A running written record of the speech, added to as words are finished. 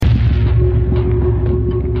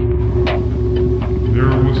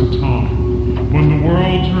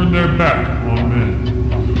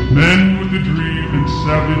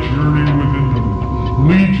savage yearning within them,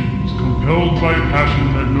 legions compelled by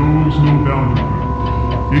passion that knows no boundary.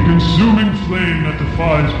 A consuming flame that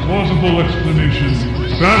defies plausible explanation.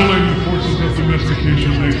 Battling the forces of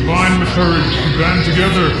domestication, they find the courage to band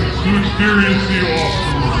together to experience the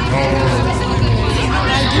awesome power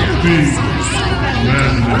of being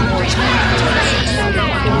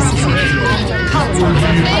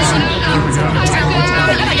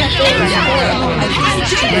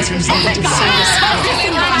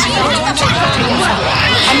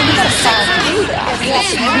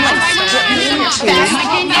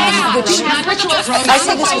I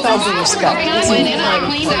say this with all due respect.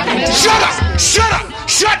 Shut up! Shut up!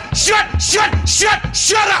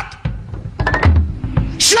 Shut up!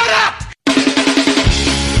 Shut up!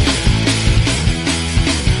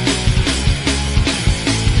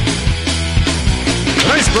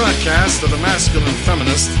 Tonight's broadcast of The Masculine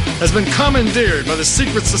Feminist has been commandeered by the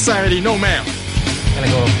secret society No Ma'am. Gotta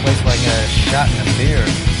go to a place where I get a shot and a beer,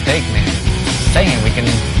 steak, man. Saying we can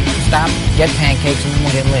stop, get pancakes, and then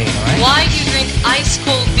we'll get laid, all right? Why do you drink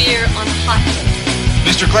ice-cold beer on a hot day?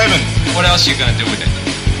 Mr. Clayman, what else are you gonna do with it?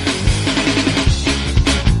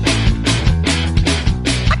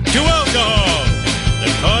 To alcohol, the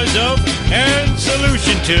cause of and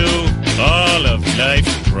solution to all of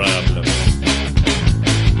life's problems.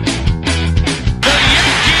 The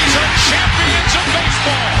Yankees are champions of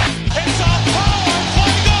baseball! It's a power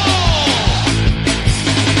play goal!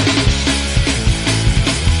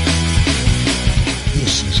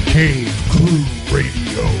 This is Cave Crew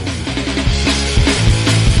Radio.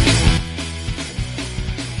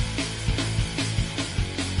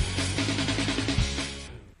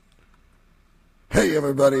 Hey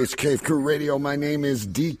everybody, it's Cave Crew Radio. My name is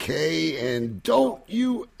DK, and don't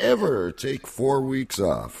you ever take 4 weeks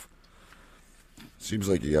off. Seems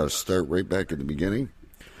like you got to start right back at the beginning.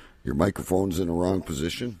 Your microphone's in the wrong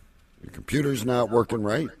position. Your computer's not working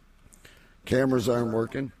right. Cameras aren't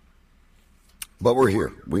working. But we're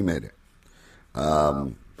here. We made it.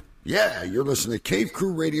 Yeah, you're listening to Cave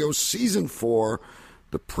Crew Radio Season 4,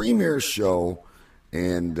 the premiere show,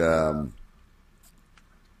 and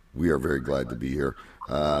we are very glad to be here.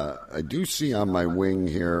 I do see on my wing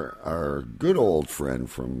here our good old friend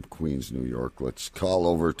from Queens, New York. Let's call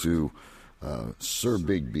over to Sir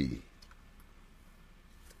Big B.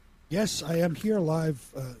 Yes, I am here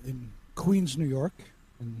live in Queens, New York,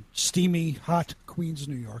 in steamy, hot Queens,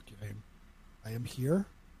 New York. I am here,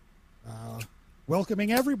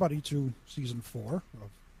 welcoming everybody to Season 4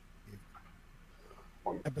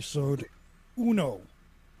 of Episode Uno.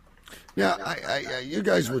 Yeah, you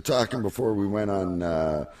guys were talking before we went on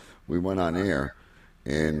air,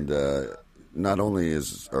 and not only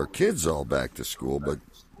is our kids all back to school, but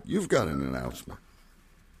you've got an announcement.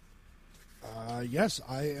 Yes,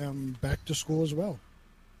 I am back to school as well.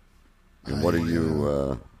 And what are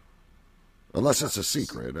you? Unless it's a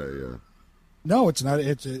secret. No, it's not.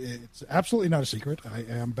 It's absolutely not a secret. I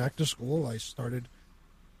am back to school. I started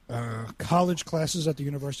college classes at the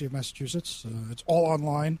University of Massachusetts. It's all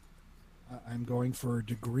online. I'm going for a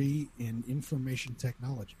degree in information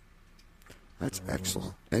technology. That's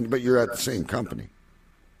excellent. But you're at the same company.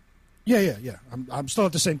 Yeah. I'm still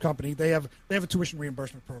at the same company. They have a tuition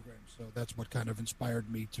reimbursement program, so that's what kind of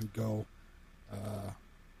inspired me to go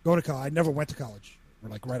to college. I never went to college.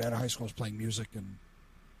 Like right out of high school, I was playing music and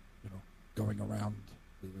going around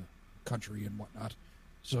the country and whatnot.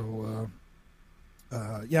 So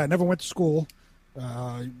I never went to school.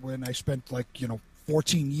 When I spent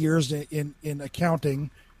 14 years in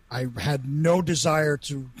accounting, I had no desire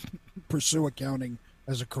to pursue accounting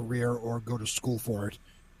as a career or go to school for it.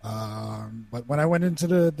 But when I went into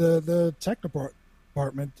the tech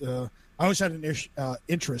department, I always had an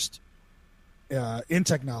interest in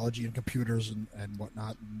technology and computers and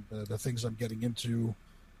whatnot, and the things I'm getting into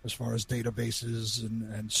as far as databases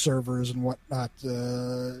and servers and whatnot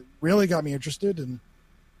really got me interested. And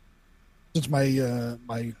since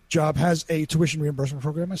my job has a tuition reimbursement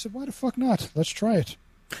program, I said, why the fuck not? Let's try it.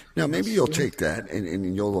 Now, maybe you'll take that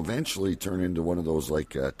and you'll eventually turn into one of those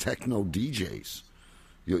techno DJs.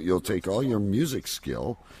 You'll take all your music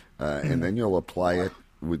skill and then you'll apply it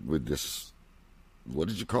with this, what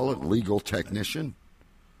did you call it? Legal technician?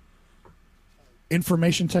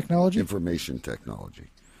 Information technology? Information technology.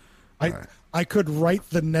 I could write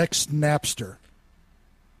the next Napster.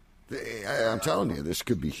 I'm telling you, this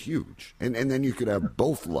could be huge. And then you could have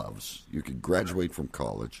both loves. You could graduate from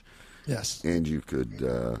college. Yes. And you could,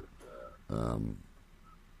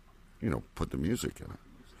 put the music in it.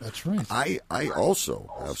 That's right. I also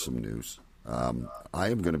have some news. I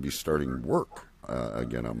am going to be starting work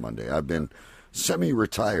again on Monday. I've been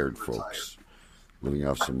semi-retired, folks. living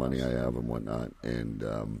off some money I have and whatnot. And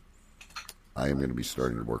I am going to be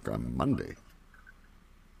starting to work on Monday.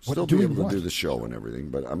 Still be able to do the show and everything,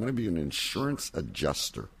 but I'm going to be an insurance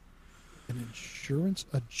adjuster. An insurance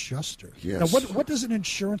adjuster? Yes. Now, what does an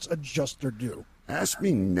insurance adjuster do? Ask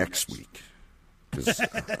me next week, because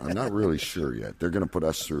I'm not really sure yet. They're going to put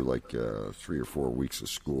us through like 3 or 4 weeks of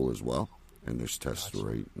school as well, and there's tests to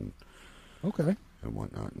rate and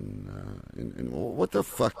whatnot. And what the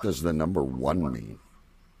fuck does the number 1 mean?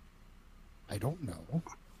 I don't know.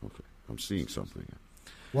 Okay, I'm seeing something.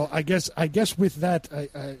 Well, I guess with that,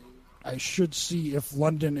 I should see if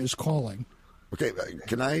London is calling. Okay,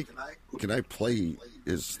 can I play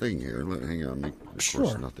his thing here? Hang on, of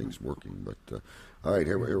course nothing's working, but all right,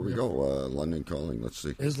 here we go. London calling. Let's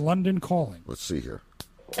see. Is London calling? Let's see here.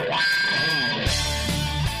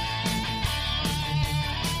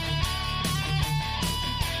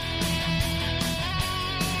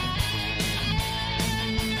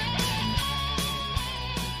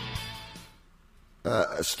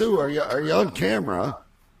 Stu, are you on camera?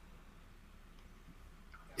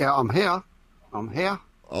 Yeah, I'm here.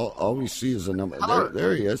 All we see is a number.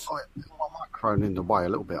 There he is. My microphone in the way a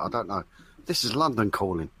little bit. I don't know. This is London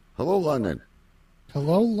calling. Hello, London.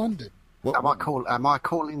 Hello, London. Am I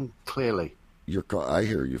calling clearly? I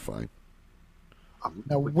hear you fine.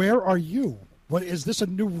 Now, where are you? What is this? A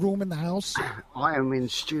new room in the house? I am in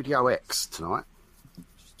Studio X tonight.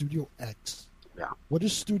 Studio X. Yeah. What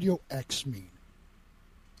does Studio X mean?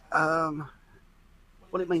 Well,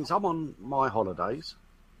 it means I'm on my holidays.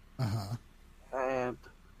 And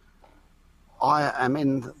I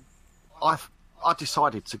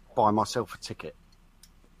decided to buy myself a ticket.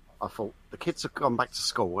 I thought the kids have gone back to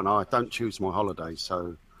school and I don't choose my holidays,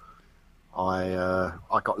 so I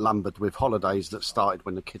got lumbered with holidays that started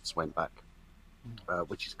when the kids went back,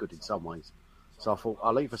 which is good in some ways. So I thought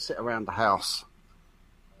I'll either sit around the house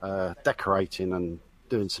decorating and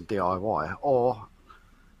doing some DIY, or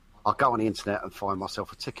I'll go on the internet and find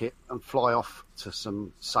myself a ticket and fly off to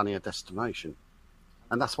some sunnier destination.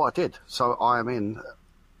 And that's what I did. So I am in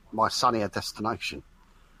my sunnier destination.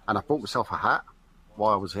 And I bought myself a hat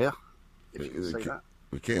while I was here. If you can see that.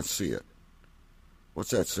 We can't see it.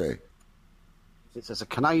 What's that say? It says a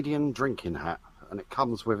Canadian drinking hat. And it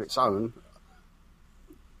comes with its own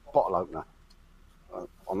bottle opener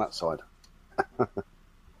on that side.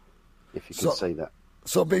 If you can see that.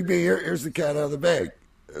 So, Big B, here's the cat out of the bag.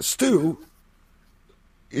 Stu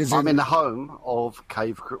is I'm in the home of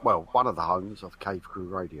Cave Crew. Well, one of the homes of Cave Crew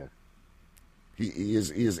Radio. He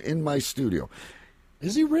is in my studio.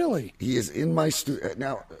 Is he really? He is in my studio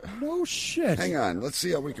now. No shit. Hang on. Let's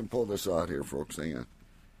see how we can pull this out here, folks. Hang on.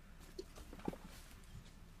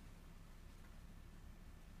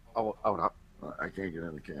 Oh, hold up. I can't get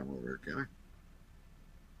on the camera over here, can I?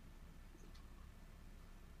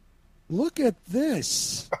 Look at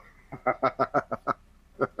this.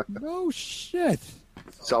 No shit.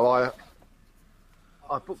 So I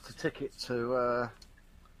booked a ticket to.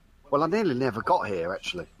 Well, I nearly never got here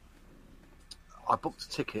actually. I booked a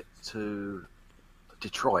ticket to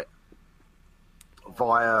Detroit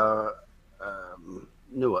via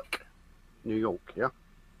Newark, New York. Yeah.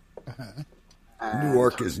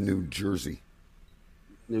 Newark is New Jersey.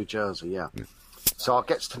 New Jersey, yeah. So I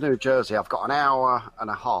get to New Jersey. I've got an hour and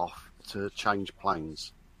a half to change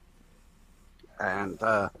planes. And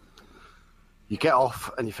you get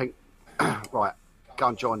off and you think, right, go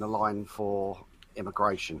and join the line for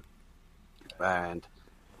immigration. And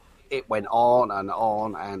it went on and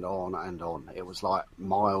on and on and on. It was like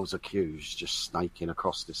miles of queues just snaking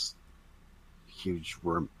across this huge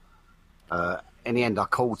room. In the end, I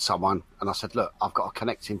called someone and I said, look, I've got a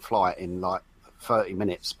connecting flight in like 30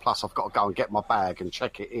 minutes, plus I've got to go and get my bag and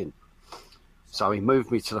check it in. So he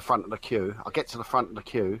moved me to the front of the queue. I get to the front of the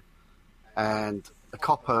queue, and the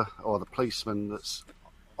copper or the policeman that's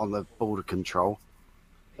on the border control,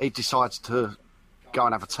 he decides to go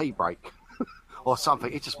and have a tea break or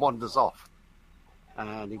something. He just wanders off.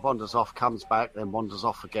 And he wanders off, comes back, then wanders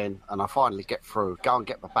off again. And I finally get through, go and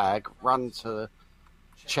get my bag, run to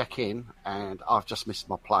check in, and I've just missed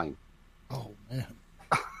my plane. Oh, man.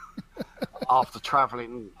 After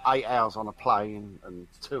travelling 8 hours on a plane and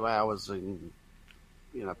 2 hours in,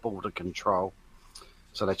 border control.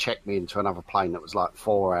 So they checked me into another plane that was like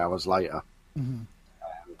 4 hours later.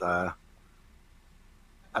 Mm-hmm.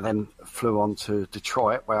 And then flew on to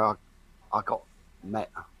Detroit, where I got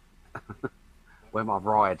met, where my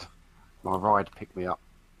ride picked me up.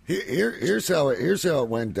 Here's how it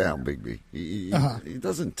went down, Big B. He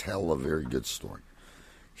doesn't tell a very good story.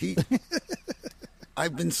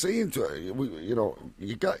 I've been saying to her,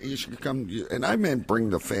 you should come, and I meant bring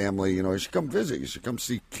the family. You should come visit. You should come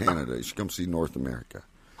see Canada. You should come see North America.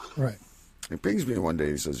 Right. He pings me one day.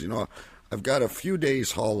 He says, I've got a few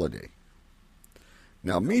days holiday.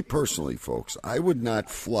 Now, me personally, folks, I would not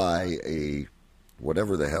fly a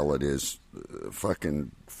whatever the hell it is,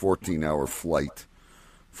 fucking 14-hour flight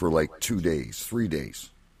for like 2 days, 3 days.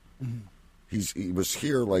 Mm-hmm. He was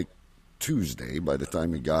here like Tuesday by the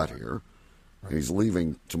time he got here, and he's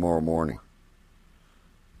leaving tomorrow morning.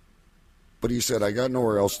 But he said, I got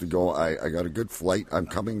nowhere else to go. I got a good flight. I'm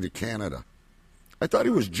coming to Canada. I thought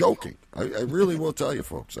he was joking. I really will tell you,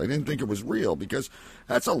 folks. I didn't think it was real because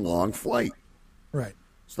that's a long flight. Right.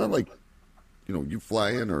 It's not like, you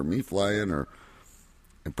fly in or me fly in or...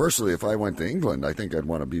 And personally, if I went to England, I think I'd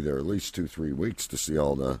want to be there at least 2-3 weeks to see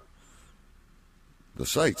all the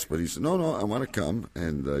sights. But he said, no, I want to come.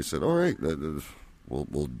 And I said, all right,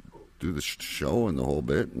 we'll do the show and the whole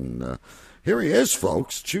bit. And here he is,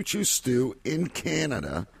 folks, Choo Choo Stew in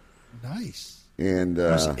Canada. Nice. And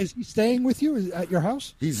is he staying with you at your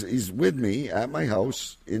house? He's with me at my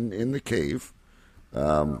house in the cave.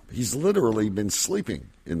 He's literally been sleeping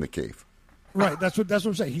in the cave. Right, that's what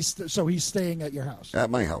I'm saying. He's staying at your house. At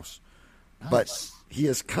my house. Nice. But he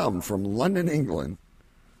has come from London, England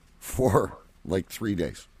for like 3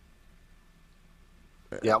 days.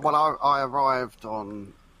 Yeah, well, I arrived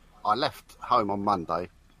I left home on Monday.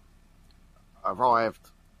 Arrived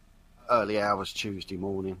early hours Tuesday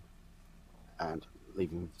morning and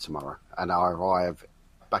leaving tomorrow. And I arrive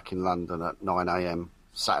back in London at 9 a.m.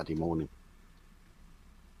 Saturday morning.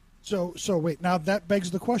 So wait, now that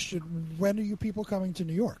begs the question, when are you people coming to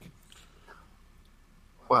New York?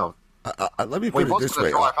 Well, let me put it this way.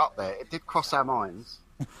 We drive up there. It did cross our minds.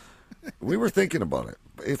 We were thinking about it.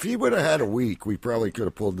 If he would have had a week, we probably could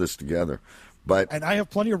have pulled this together. And I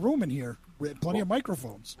have plenty of room in here, plenty of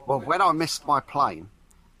microphones. Well, when I missed my plane,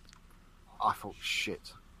 I thought,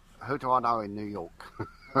 shit, who do I know in New York?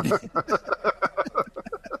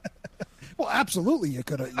 Well, absolutely, you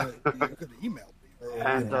could have emailed me.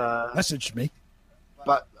 And messaged me.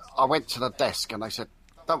 But I went to the desk and they said,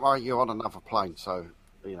 don't worry, you're on another plane. So,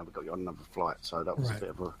 we got you on another flight. So that was a bit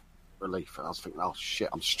of a relief. And I was thinking, oh, shit,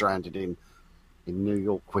 I'm stranded in New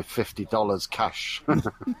York with $50 cash.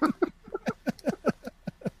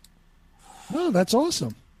 Oh, that's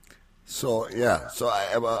awesome. So, yeah. So,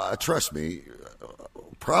 I trust me,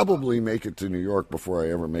 probably make it to New York before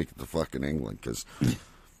I ever make it to fucking England. Because,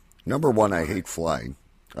 number one, I hate flying.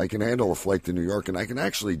 I can handle a flight to New York, and I can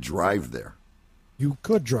actually drive there. You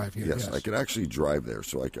could drive here, yes. I could actually drive there,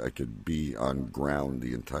 so I could be on ground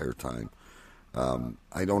the entire time.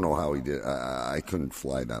 I don't know how he did. I couldn't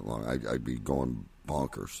fly that long. I'd be going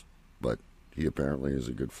bonkers. But he apparently is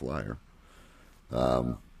a good flyer.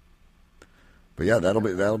 But yeah, that'll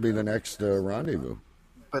be the next rendezvous.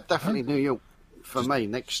 But definitely New York for me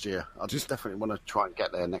next year. I just definitely want to try and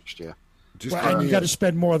get there next year. And you got to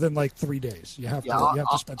spend more than like 3 days. You have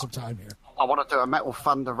to spend some time here. I want to do a Metal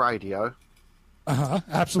Thunder radio.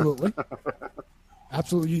 Absolutely.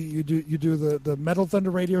 Absolutely. You do the Metal Thunder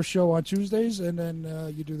radio show on Tuesdays, and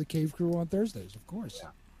then you do the Cave Crew on Thursdays, of course. Yeah.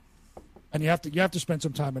 And you have to spend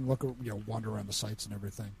some time and look, wander around the sites and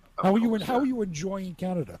everything. How are you enjoying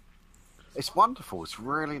Canada? It's wonderful. It's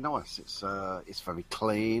really nice. It's very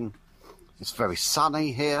clean. It's very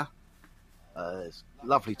sunny here. It's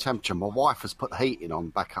lovely temperature. My wife has put the heating on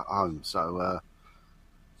back at home, so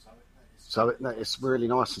it's really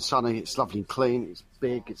nice and sunny. It's lovely and clean. It's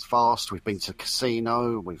big. It's fast. We've been to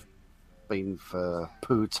casino. We've been for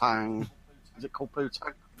Poo-Tang. Is it called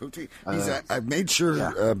Poo-Tang? Poo-Tang. I've made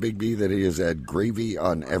sure, Big B, that he has had gravy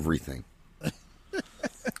on everything.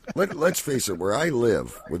 Let's face it, where I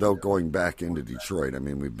live, without going back into Detroit, I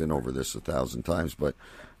mean, we've been over this 1,000 times, but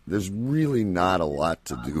there's really not a lot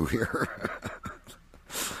to do here.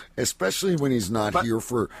 Especially when he's not here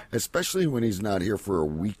for a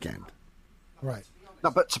weekend. Right.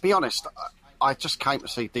 No, but to be honest, I just came to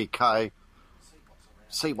see DK,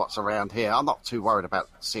 see what's around here. I'm not too worried about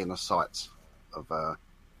seeing the sights of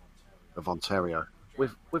Ontario.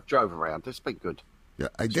 We've drove around. It's been good. Yeah,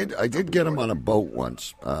 I did get him on a boat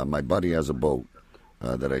once. My buddy has a boat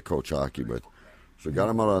that I coach hockey with. So got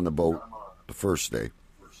him out on the boat the first day.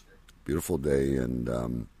 Beautiful day, and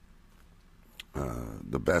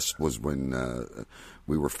the best was when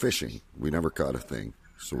we were fishing. We never caught a thing,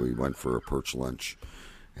 so we went for a perch lunch,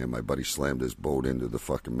 and my buddy slammed his boat into the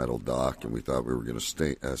fucking metal dock, and we thought we were going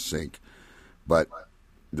to sink. But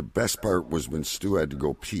the best part was when Stu had to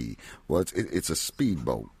go pee. Well, it's a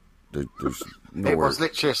speedboat. There's nowhere. It was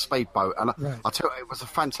literally a speedboat, and right. I tell you, it was a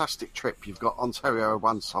fantastic trip. You've got Ontario on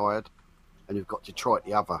one side, and you've got Detroit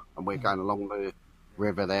the other, and we're going along the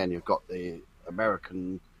river there, and you've got the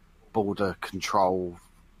American border control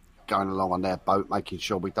going along on their boat, making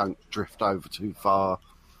sure we don't drift over too far.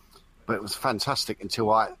 But it was fantastic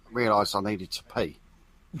until I realised I needed to pee.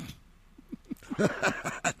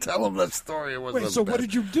 Tell them that story. It was Wait, so what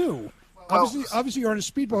did you do? Obviously, you're on a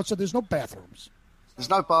speedboat, so there's no bathrooms. There's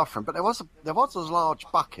no bathroom, but there was a large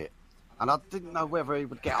bucket, and I didn't know whether he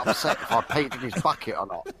would get upset if I peed in his bucket or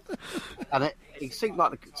not. And he seemed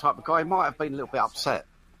like the type of guy, he might have been a little bit upset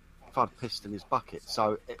if I'd pissed in his bucket.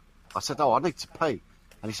 So I said, I need to pee.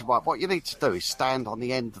 And he said, right, what you need to do is stand on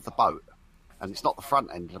the end of the boat. And it's not the front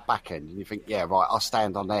end, the back end. And you think, yeah, right, I'll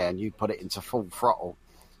stand on there, and you put it into full throttle,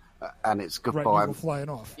 and it's goodbye. Right, you go flying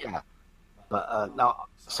off. Yeah. But no,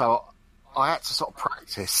 so I had to sort of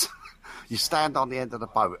practice. You stand on the end of the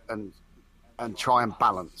boat and try and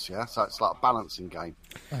balance, yeah? So it's like a balancing game.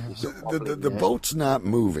 The boat's not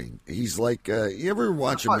moving. He's like, you ever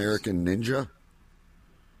watch American Ninja?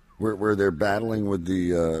 Where they're battling with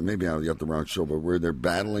the, maybe I got the wrong show, but where they're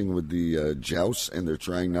battling with the jousts and they're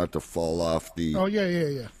trying not to fall off the... Oh,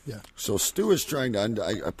 yeah. So Stu is trying to...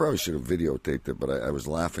 I probably should have videotaped it, but I was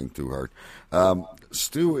laughing too hard.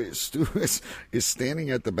 Stu is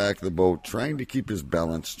standing at the back of the boat, trying to keep his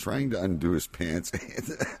balance, trying to undo his pants,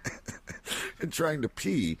 and trying to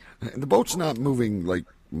pee. And the boat's not moving, like,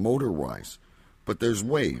 motor-wise, but there's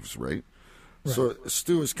waves, right? So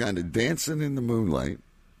Stu is kind of dancing in the moonlight.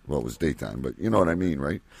 Well, it was daytime, but you know what I mean,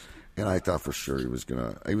 right? And I thought for sure he was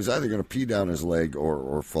either gonna pee down his leg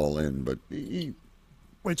or fall in, but he...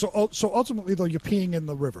 Wait, so ultimately though, you're peeing in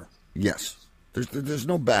the river? Yes. There's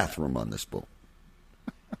no bathroom on this boat.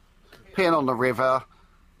 Peeing on the river,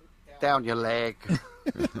 down your leg,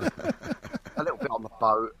 a little bit on the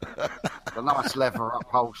boat, the nice leather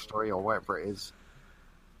upholstery or whatever it is.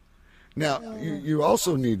 Now, you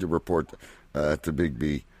also need to report to Big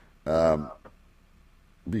B,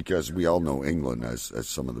 because we all know England as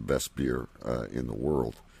some of the best beer in the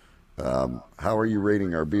world. How are you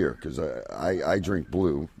rating our beer? Because I drink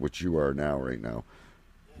blue, which you are now, right now.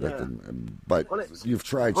 Yeah. But you've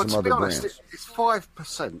tried some other brands. It's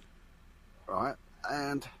 5%, right?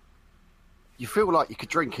 And you feel like you could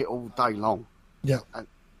drink it all day long. Yeah.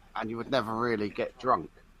 And you would never really get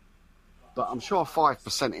drunk. But I'm sure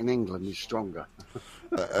 5% in England is stronger.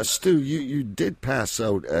 Stu, you did pass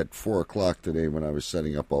out at 4 o'clock today when I was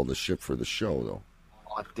setting up all the shit for the show, though.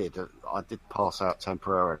 I did pass out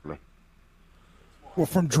temporarily. Well,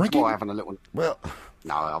 from drinking? Having a little... Well...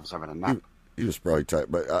 No, I was having a nap. He was probably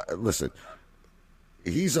tired. But listen,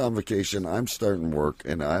 he's on vacation. I'm starting work,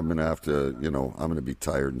 and I'm going to have to, I'm going to be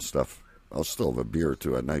tired and stuff. I'll still have a beer or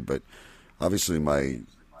two at night, but obviously my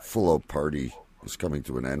full-out party is coming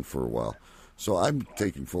to an end for a while. So I'm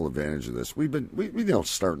taking full advantage of this. We don't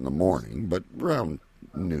start in the morning, but around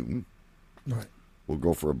noon, right? We'll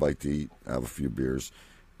go for a bite to eat, have a few beers,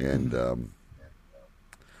 and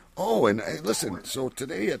listen. So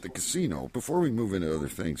today at the casino, before we move into other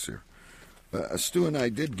things here, Stu and I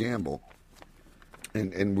did gamble,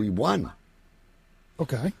 and we won.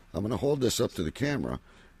 Okay. I'm going to hold this up to the camera,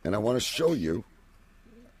 and I want to show you.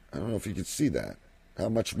 I don't know if you can see that. How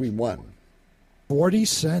much we won? 40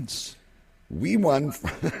 cents. We won.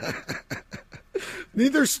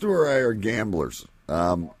 Neither Stu or I are gamblers.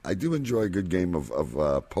 I do enjoy a good game of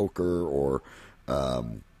poker or,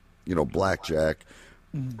 blackjack.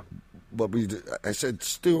 Mm. But I said,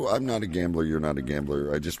 Stu, I'm not a gambler. You're not a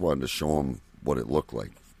gambler. I just wanted to show him what it looked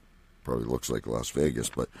like. Probably looks like Las Vegas,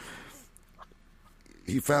 but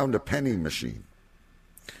he found a penny machine.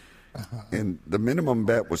 Uh-huh. And the minimum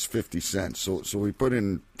bet was 50 cents. So we put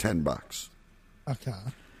in $10. Okay.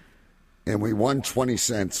 And we won 20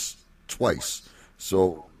 cents twice.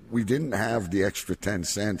 So we didn't have the extra 10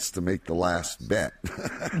 cents to make the last bet.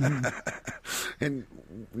 Mm-hmm. And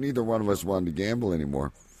neither one of us wanted to gamble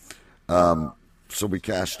anymore. So we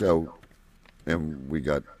cashed out and we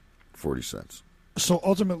got 40 cents. So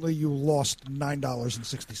ultimately you lost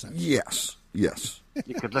 $9.60. Yes.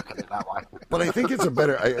 You could look at it that way. But I think it's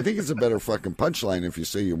a better fucking punchline if you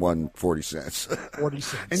say you won 40 cents. 40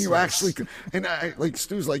 cents. And you actually, and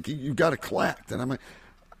Stu's like, you got to collect. And I'm like,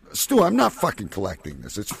 Stu, I'm not fucking collecting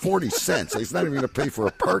this. It's 40 cents. It's not even going to pay for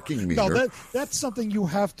a parking meter. No, that's something you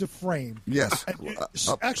have to frame. Yes.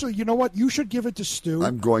 Actually, you know what? You should give it to Stu.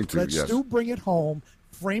 I'm going to, Let yes. Stu bring it home,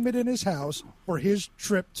 frame it in his house for his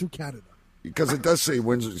trip to Canada. Because it does say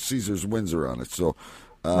Caesar's Windsor on it. So,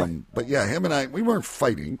 right. But yeah, him and I, we weren't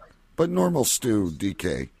fighting, but normal Stu,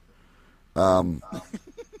 DK.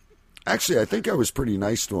 Actually, I think I was pretty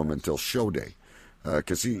nice to him until show day.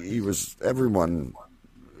 Because he was, everyone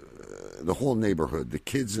the whole neighborhood, the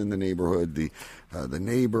kids in the neighborhood, the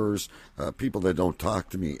neighbors, people that don't talk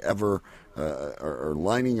to me ever, are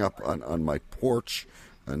lining up on my porch,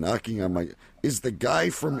 knocking on my. Is the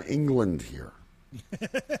guy from England here?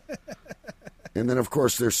 And then, of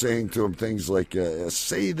course, they're saying to him things like,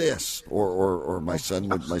 "Say this," or my son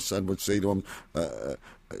would say to him,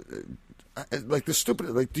 like the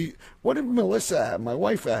stupid, like, what did Melissa, my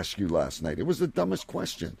wife, ask you last night? It was the dumbest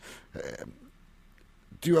question.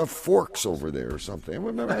 Do you have forks over there or something?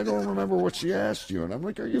 I don't remember what she asked you, and I'm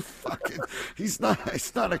like, are you fucking? It's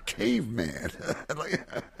not a caveman. Like,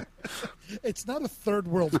 it's not a third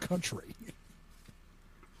world country.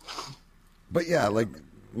 But yeah, like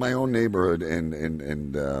my own neighborhood and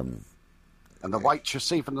the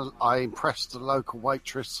waitress, I impressed the local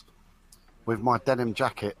waitress with my denim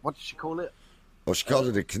jacket. What did she call it? Oh, she called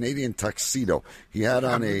it a Canadian tuxedo. He had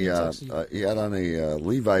on a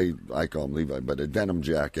Levi, I call him Levi, but a denim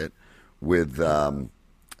jacket with and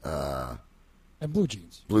blue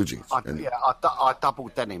jeans. Blue jeans. I double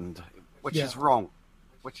denimed, which is wrong.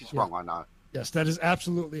 Wrong, I know. Yes, that is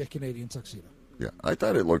absolutely a Canadian tuxedo. Yeah, I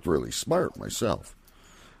thought it looked really smart myself.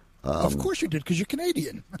 Of course you did, because you're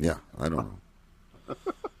Canadian. Yeah, I don't know.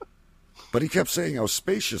 But he kept saying how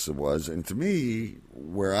spacious it was, and to me,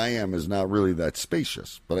 where I am is not really that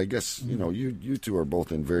spacious. But I guess, you two are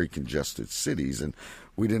both in very congested cities, and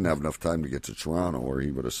we didn't have enough time to get to Toronto, or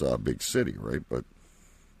he would have saw a big city, right? But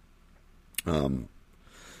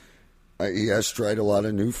he has tried a lot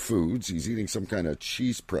of new foods. He's eating some kind of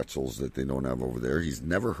cheese pretzels that they don't have over there. He's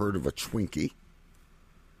never heard of a Twinkie.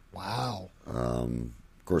 Wow. Of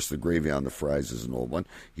course, the gravy on the fries is an old one.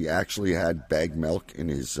 He actually had bag milk in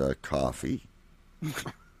his coffee. And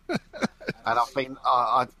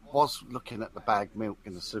I was looking at the bag milk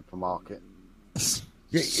in the supermarket.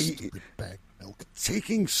 Yeah, bag milk.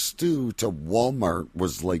 Taking Stu to Walmart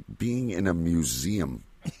was like being in a museum.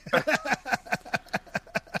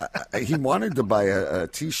 He wanted to buy a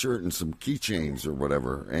T-shirt and some keychains or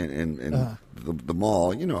whatever, and the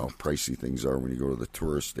mall. You know how pricey things are when you go to the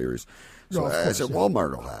tourist areas. So I said,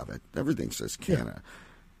 Walmart will have it. Everything says Canada.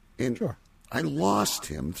 Yeah. And I lost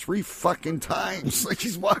him 3 fucking times. Like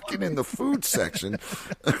he's walking in the food section.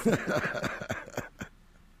 And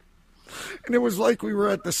it was like we were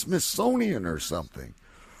at the Smithsonian or something.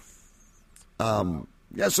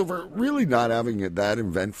 Yeah, so we're really not having it that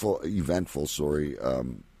eventful,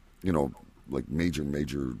 like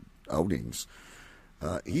major outings.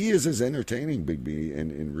 He is as entertaining, Big B,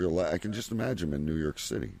 in real life. I can just imagine him in New York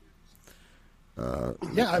City.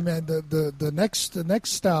 Yeah, I mean the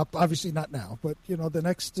next stop, obviously not now, but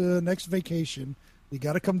the next vacation, you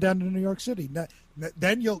got to come down to New York City.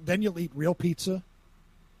 Then you'll eat real pizza.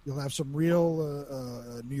 You'll have some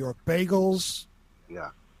real New York bagels. Yeah,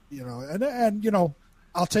 and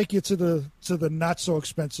I'll take you to the not so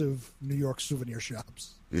expensive New York souvenir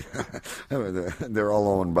shops. Yeah, they're all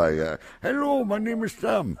owned by. Hello, my name is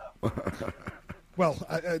Tom. Well,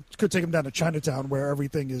 I could take them down to Chinatown where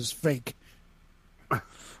everything is fake.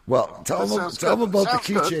 Well, tell them about the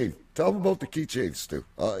keychain. Tell them about the keychain, Stu.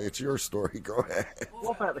 It's your story. Go ahead.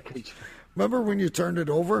 What about the keychain? Remember when you turned it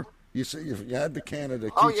over? You said you had the Canada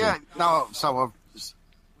keychain. Oh yeah, no. So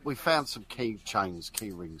we found some key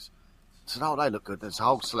rings. So they look good. There's a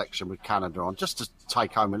whole selection with Canada on, just to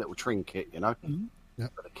take home a little trinket, Mm-hmm.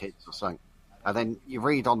 For the kids or something. And then you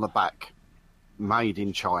read on the back, "Made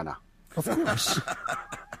in China." Of course.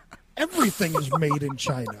 Everything is made in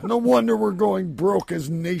China. No wonder we're going broke as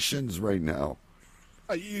nations right now.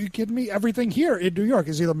 Are you kidding me? Everything here in New York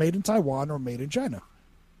is either made in Taiwan or made in China.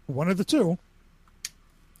 One of the two.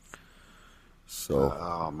 So,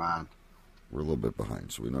 oh man, we're a little bit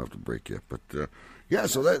behind, so we don't have to break yet. But yeah,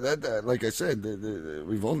 so that like I said,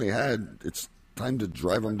 we've only had. It's time to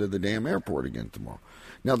drive them to the damn airport again tomorrow.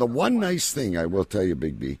 Now, the one nice thing I will tell you,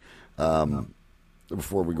 Big B,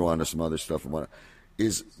 before we go on to some other stuff,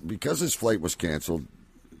 is because his flight was canceled.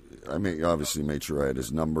 I obviously made sure I had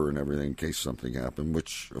his number and everything in case something happened,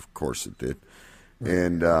 which of course it did.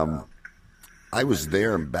 And I was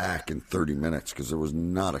there and back in 30 minutes because there was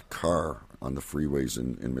not a car on the freeways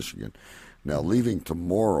in Michigan. Now, leaving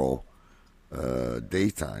tomorrow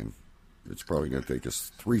daytime, it's probably going to take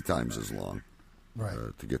us 3 times as long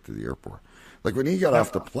to get to the airport. Like when he got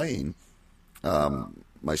off the plane,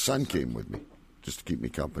 my son came with me just to keep me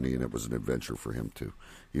company, and it was an adventure for him too.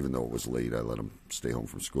 Even though it was late, I let him stay home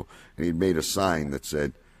from school. And he'd made a sign that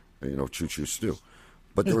said, choo-choo Stu.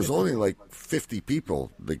 But there was only like 50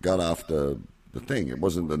 people that got off the thing. It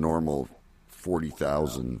wasn't the normal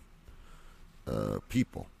 40,000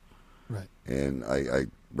 people. Right. And I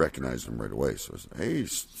recognized him right away. So I said, hey,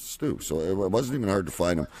 Stu. So it wasn't even hard to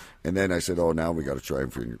find him. And then I said, oh, now we got to try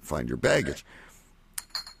and find your baggage.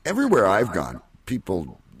 Everywhere I've gone,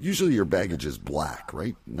 people, usually your baggage is black,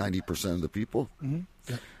 right? 90% of the people. Mm-hmm.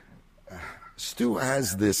 Yeah. Stu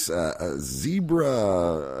has this zebra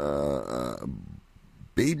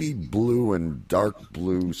baby blue and dark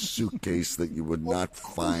blue suitcase that you would not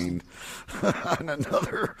find on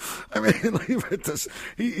another. I mean, leave it to,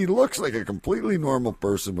 he looks like a completely normal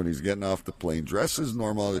person when he's getting off the plane, dresses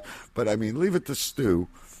normal, but I mean, leave it to Stu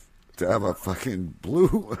to have a fucking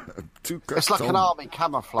blue It's like an army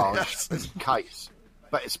camouflage case,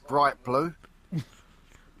 but it's bright blue.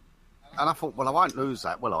 And I thought, well, I won't lose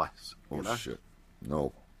that, will I? You know? Shit.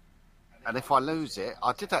 No. And if I lose it,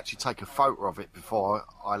 I did actually take a photo of it before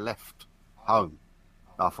I left home.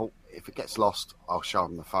 I thought, if it gets lost, I'll show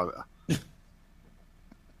them the photo.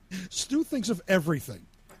 Stu thinks of everything.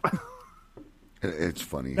 It's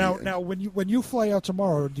funny. Now, when you fly out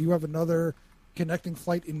tomorrow, do you have another connecting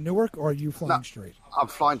flight in Newark, or are you flying straight? I'm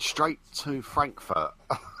flying straight to Frankfurt.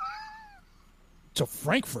 To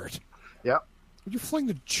Frankfurt? Yeah. What are you flying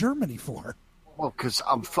to Germany for? Well, because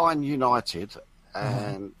I'm flying United,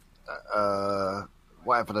 and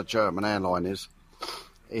whatever the German airline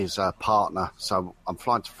is a partner. So I'm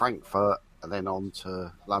flying to Frankfurt and then on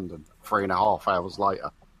to London 3.5 hours later.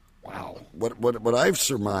 Wow. What I've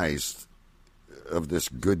surmised of this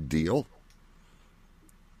good deal,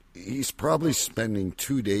 he's probably spending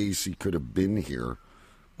 2 days he could have been here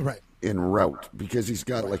en route, because he's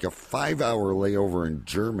got like a 5-hour layover in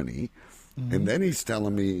Germany. Mm-hmm. And then he's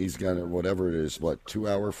telling me he's got whatever it is,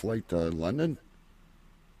 2-hour flight to London?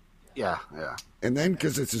 Yeah. And then,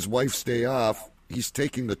 because it's his wife's day off, he's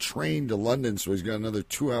taking the train to London, so he's got another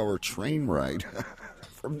 2-hour train ride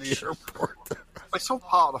from the airport. It's all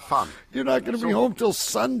part of the fun. You're not going to be home till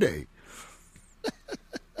Sunday.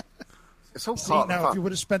 It's all part of the fun. If you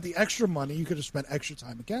would have spent the extra money, you could have spent extra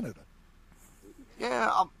time in Canada. Yeah,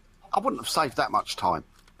 I wouldn't have saved that much time.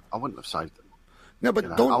 I wouldn't have saved it. No,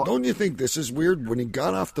 but don't you think this is weird? When he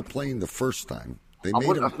got off the plane the first time, I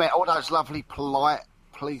wouldn't have met all those lovely, polite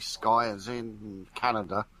police guys in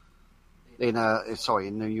Canada, in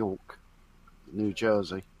New York, New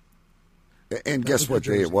Jersey. And guess what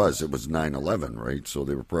day it was? It was 9/11, right? So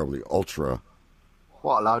they were probably ultra.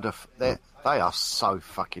 What a load of... They are so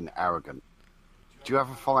fucking arrogant. Do you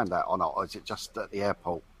ever find that or not? Or is it just at the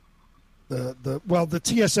airport? The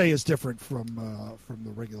TSA is different from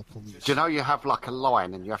the regular police. Do you know you have like a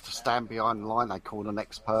line and you have to stand behind the line? They call the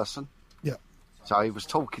next person. Yeah. So he was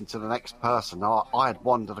talking to the next person. I had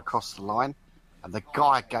wandered across the line, and the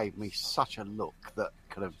guy gave me such a look that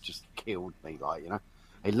could have just killed me. Like, you know,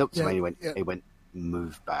 he looked at me. He went,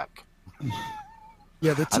 move back.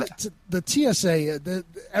 Yeah, the TSA.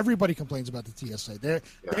 Everybody complains about the TSA.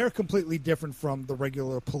 They're completely different from the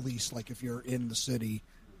regular police. Like if you're in the city,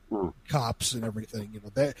 cops and everything. You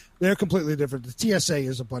know, they're completely different. The TSA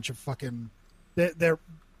is a bunch of fucking.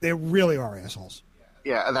 They really are assholes.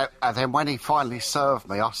 Yeah, and then when he finally served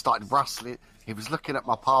me, I started rustling. He was looking at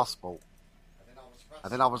my passport,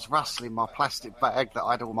 and then I was rustling my plastic bag that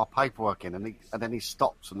I had all my paperwork in, and then he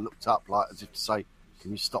stopped and looked up like as if to say, "Can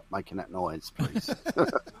you stop making that noise, please?"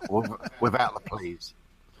 Without the please.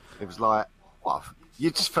 It was like, what? You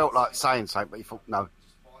just felt like saying something, but you thought, no,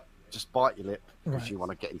 just bite your lip because you want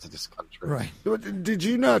to get into this country. Right. Did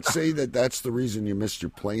you not say that that's the reason you missed your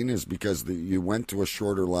plane is because you went to a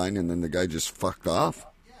shorter line and then the guy just fucked off?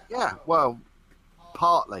 Yeah, well,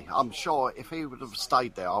 partly. I'm sure if he would have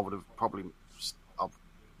stayed there, I would have probably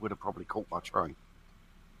caught my train.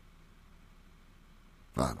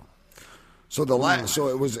 I don't know. So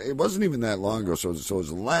it wasn't even that long ago. So it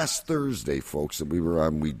was last Thursday, folks, that we were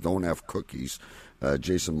on We Don't Have Cookies.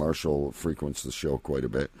 Jason Marshall frequents the show quite a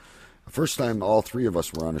bit. First time all three of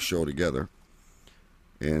us were on a show together.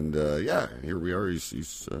 And, here we are.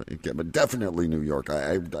 He's but definitely New York.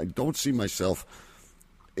 I don't see myself.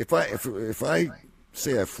 If I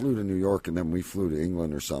say I flew to New York and then we flew to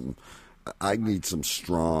England or something, I need some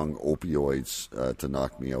strong opioids to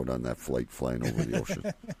knock me out on that flight flying over the ocean.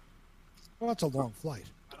 Well, it's a long flight.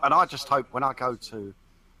 And I just hope when I go to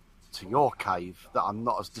your cave that I'm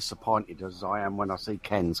not as disappointed as I am when I see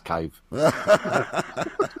Ken's cave.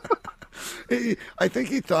 I think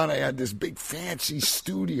he thought I had this big fancy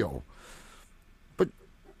studio. But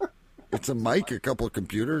it's a mic, a couple of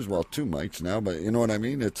computers, well, 2 mics now, but you know what I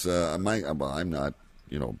mean? It's a mic. Well, I'm not,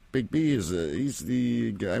 Big B he's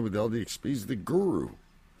the guy with all the XP, he's the guru.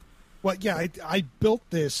 Well, yeah, I built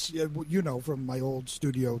this, from my old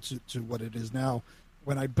studio to what it is now.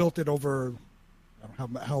 When I built it over,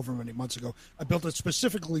 however many months ago, I built it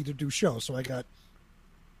specifically to do shows. So I got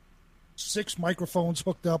 6 microphones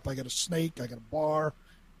hooked up. I got a snake. I got a bar.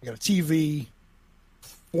 I got a TV.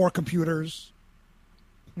 4 computers.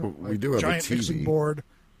 We do have a giant TV. mixing board.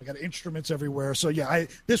 I got instruments everywhere. So yeah,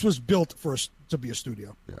 this was built for us to be a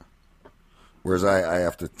studio. Yeah. Whereas I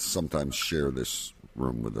have to sometimes share this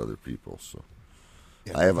room with other people. So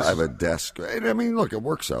yeah, I have a desk. And I mean, look, it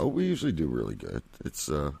works out. We usually do really good. It's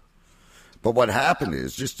but what happened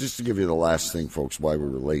is just to give you the last thing, folks, why we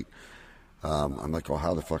were late. I'm like, oh,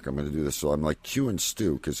 how the fuck I'm going to do this? So I'm like cueing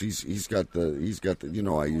Stu because he's got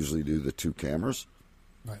the I usually do the 2 cameras.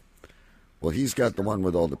 Right. Well, he's got the one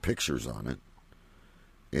with all the pictures on it,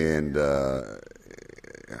 and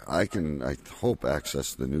I hope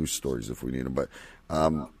access the news stories if we need them. But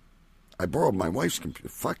I borrowed my wife's computer,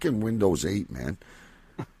 fucking Windows 8, man.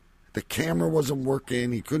 The camera wasn't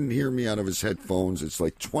working. He couldn't hear me out of his headphones. It's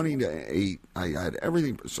like 20 to 8. I had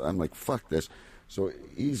everything. So I'm like, fuck this. So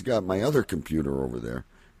he's got my other computer over there,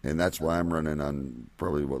 and that's why I'm running on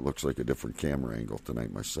probably what looks like a different camera angle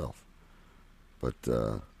tonight myself. But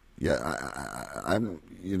yeah, I'm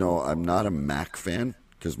not a Mac fan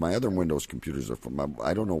because my other Windows computers are from.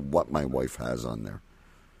 I don't know what my wife has on there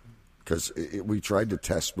because we tried to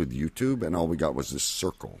test with YouTube, and all we got was this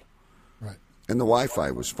circle. Right. And the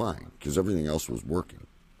Wi-Fi was fine because everything else was working.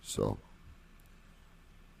 So.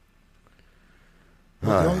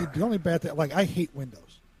 Well, the only bad thing, like I hate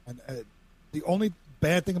Windows, and the only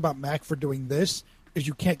bad thing about Mac for doing this is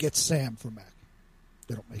you can't get SAM for Mac.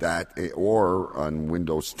 They don't make that, or on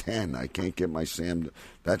Windows 10, I can't get my SAM.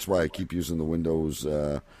 That's why I keep using the Windows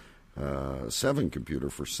 7 computer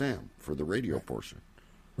for SAM for the radio portion.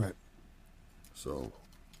 Right. So,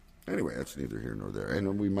 anyway, that's neither here nor there,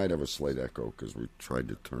 and we might have a slight echo because we tried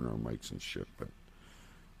to turn our mics and shit, but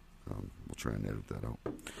we'll try and edit that out.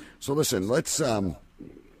 So, listen, let's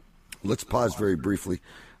pause very briefly.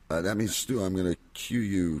 That means, Stu, I'm going to cue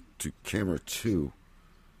you to camera 2.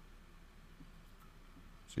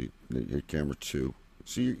 See, camera 2.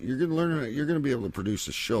 See, you're going to learn. You're going to be able to produce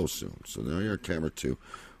a show soon. So now you're at camera 2.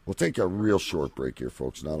 We'll take a real short break here,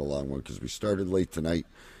 folks. Not a long one because we started late tonight,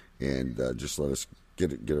 and just let us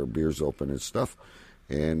get our beers open and stuff.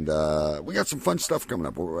 And we got some fun stuff coming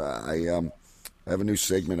up. I have a new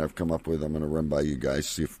segment I've come up with. I'm going to run by you guys,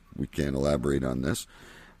 see if we can elaborate on this.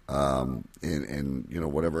 And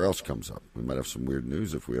whatever else comes up. We might have some weird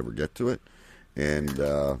news if we ever get to it. And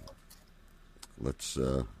let's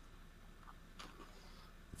get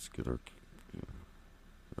our...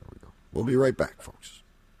 there we go. We'll be right back, folks.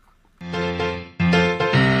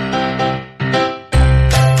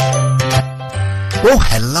 Well,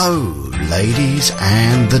 hello, ladies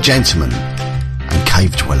and the gentlemen, and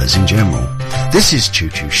cave dwellers in general. This is Choo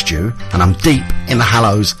Choo Stew, and I'm deep in the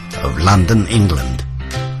hallows of London, England.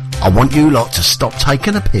 I want you lot to stop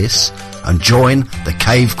taking a piss and join the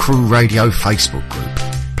Cave Crew Radio Facebook group,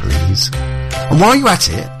 please. And while you're at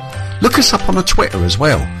it, look us up on the Twitter as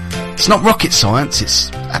well. It's not rocket science,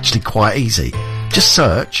 it's actually quite easy. Just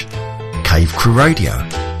search Cave Crew Radio.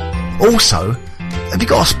 Also, have you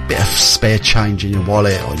got a bit of spare change in your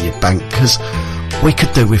wallet or your bank? Because we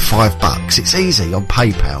could do with $5. It's easy on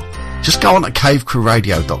PayPal. Just go on to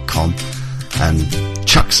cavecrewradio.com and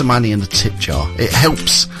chuck some money in the tip jar. It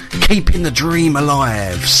helps keeping the dream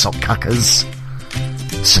alive, sockcuckers.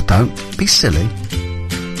 So don't be silly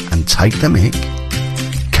and take the mic.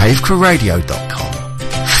 cavecrewradio.com.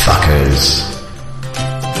 Fuckers.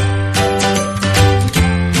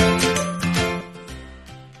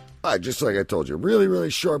 All right, just like I told you, really, really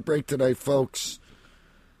short break tonight, folks.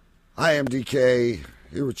 I am DK,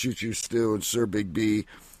 here with Choo Choo Stew and Sir Big B,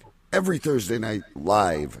 every Thursday night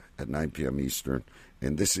live at 9 p.m. Eastern.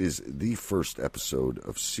 And this is the first episode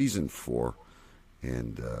of Season 4.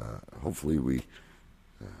 And hopefully we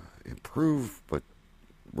improve, but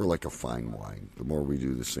we're like a fine wine. The more we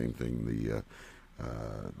do the same thing,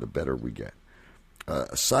 the better we get.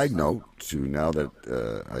 A side note to now that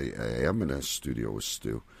I am in a studio with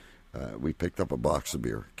Stu, we picked up a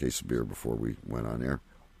case of beer before we went on air.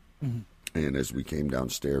 Mm-hmm. And as we came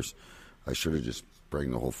downstairs, I should have just brought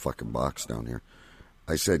the whole fucking box down here.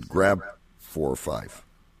 I said, grab 4 or 5.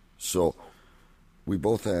 So we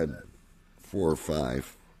both had 4 or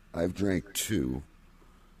 5. I've drank 2.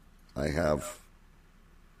 I have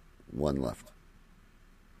 1 left.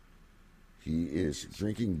 He is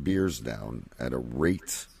drinking beers down at a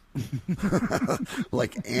rate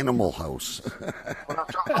like Animal House. Well,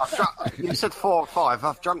 I've drunk, you said 4 or 5.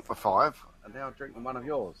 I've drunk for 5, and now I'm drinking one of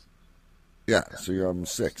yours. Yeah, so you're on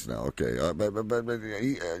 6 now. Okay, but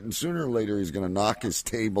sooner or later he's going to knock his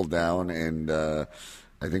table down, and I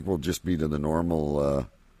think we'll just be to the normal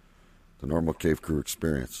Cave Crew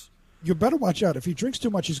experience. You better watch out. If he drinks too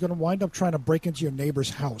much, he's going to wind up trying to break into your neighbor's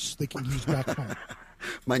house thinking he's back home.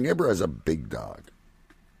 My neighbor has a big dog.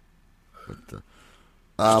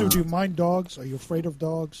 But, Stu, do you mind dogs? Are you afraid of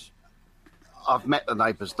dogs? I've met the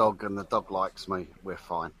neighbour's dog, and the dog likes me. We're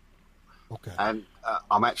fine. Okay. And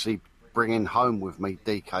I'm actually bringing home with me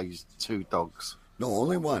DK's 2 dogs. No,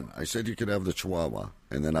 only one. I said you could have the Chihuahua,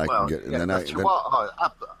 and then I can get. And then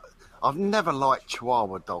I've never liked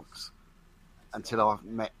Chihuahua dogs until I've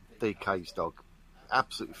met DK's dog.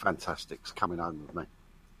 Absolutely fantastic. It's coming home with me.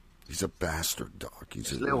 He's a bastard dog.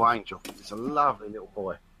 He's a little angel. He's a lovely little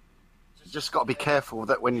boy. You just got to be careful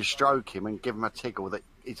that when you stroke him and give him a tickle, that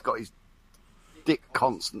he's got his dick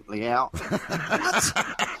constantly out.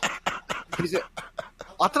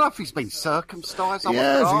 I don't know if he's been circumcised.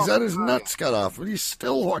 Yes, he's had his nuts cut off, but he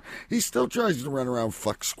still tries to run around,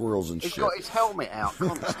 fuck squirrels and shit. He's got his helmet out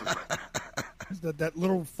constantly. that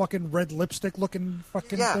little fucking red lipstick looking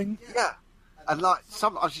fucking thing. Yeah, and like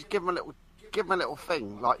sometimes you give him a little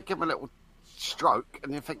thing, like give him a little stroke,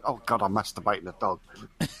 and you think, oh god, I'm masturbating a dog.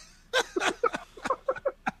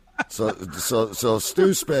 So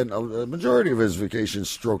Stu spent a majority of his vacation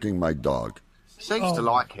stroking my dog. Seems to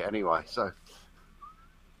like it anyway, so.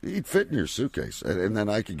 He'd fit in your suitcase, and then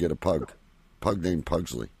I could get a pug named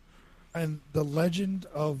Pugsley. And the legend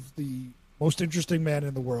of the most interesting man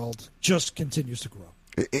in the world just continues to grow.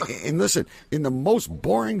 And listen, in the most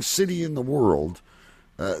boring city in the world,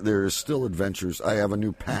 there is still adventures. I have a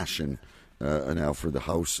new passion now for the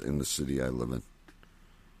house in the city I live in.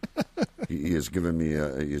 He has given me,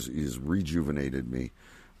 he has rejuvenated me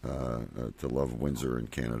to love Windsor and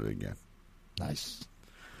Canada again. Nice.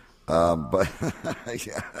 But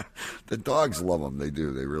yeah, the dogs love them. They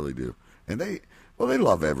do. They really do. And they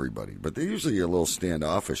love everybody, but they're usually a little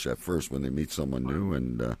standoffish at first when they meet someone new.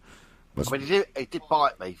 And he did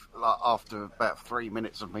bite me after about 3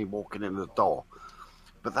 minutes of me walking in the door.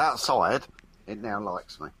 But outside, it now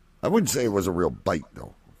likes me. I wouldn't say it was a real bite,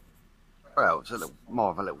 though. Well, it's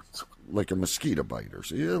more of a little, like a mosquito bite or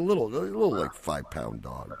something. A little like 5-pound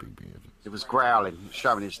dog. It was growling,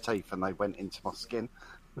 showing his teeth, and they went into my skin.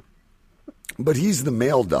 But he's the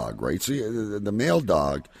male dog, right? So the male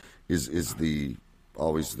dog is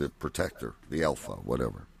always the protector, the alpha,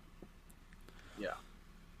 whatever. Yeah.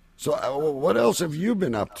 So what else have you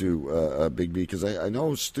been up to, Big B? Because I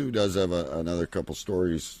know Stu does have another couple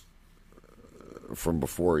stories from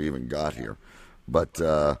before he even got here. But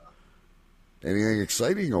anything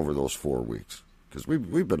exciting over those 4 weeks? Because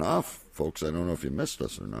we've been off, folks. I don't know if you missed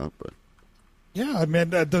us or not, but. Yeah, I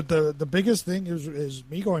mean, the biggest thing is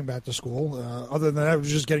me going back to school. Other than that, I was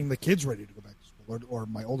just getting the kids ready to go back to school, or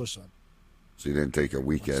my older son. So you didn't take a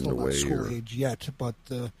weekend still away? Not school age yet, but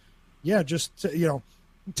yeah, just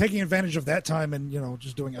taking advantage of that time and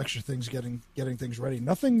just doing extra things, getting things ready.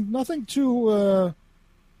 Nothing too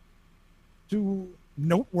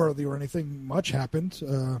noteworthy or anything much happened.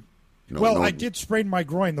 I did sprain my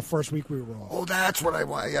groin the first week we were off. Oh, that's what I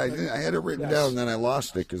want. Yeah, I had it written down, and then I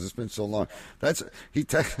lost it because it's been so long. Tell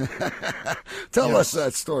us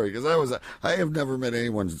that story, because I have never met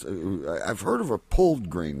anyone. I've heard of a pulled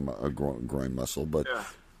groin muscle, but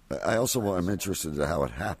I also am interested in how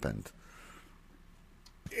it happened.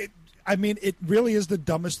 It really is the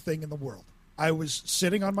dumbest thing in the world. I was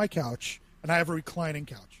sitting on my couch, and I have a reclining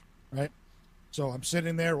couch, right? So I'm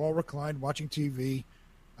sitting there all reclined, watching TV.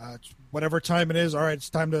 Whatever time it is, all right, it's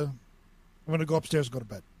time I'm going to go upstairs and go to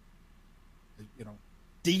bed.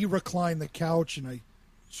 De-recline the couch, and I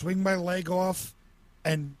swing my leg off,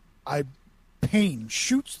 and pain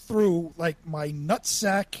shoots through like my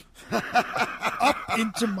nutsack up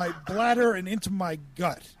into my bladder and into my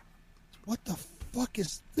gut. What the fuck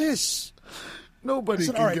is this? Nobody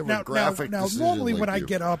can give a graphic now, decision normally like when I you.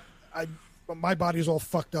 get up, my body's all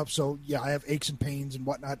fucked up, so yeah, I have aches and pains and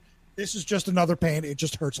whatnot. This is just another pain. It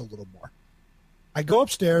just hurts a little more. I go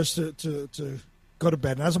upstairs to go to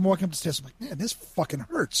bed, and as I'm walking up the stairs, I'm like, man, this fucking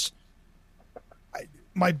hurts.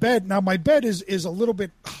 My bed is a little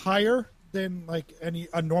bit higher than like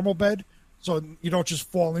a normal bed, so you don't just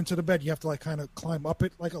fall into the bed. You have to like kind of climb up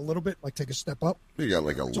it like a little bit, like take a step up. You got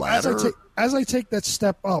like a ladder. As I take that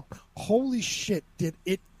step up, holy shit, did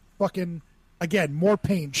it fucking, again, more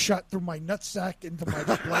pain shot through my nutsack, into my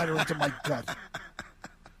bladder, into my gut.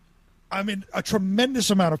 I'm in a tremendous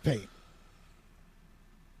amount of pain.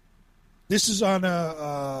 This is on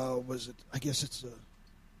I guess it's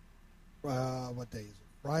what day is it?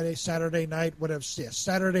 Friday, Saturday night, whatever. Yeah,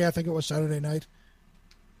 Saturday, I think it was Saturday night.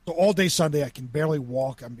 So all day Sunday, I can barely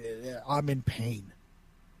walk. I'm in pain.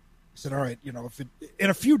 I said, all right, if in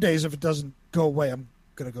a few days, if it doesn't go away, I'm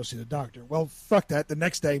going to go see the doctor. Well, fuck that. The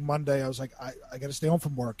next day, Monday, I was like, I got to stay home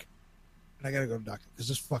from work. and I got to go to the doctor because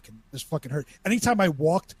this fucking hurt. Anytime I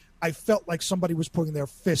walked, I felt like somebody was putting their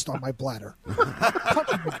fist on my bladder,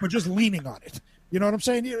 or just leaning on it. You know what I'm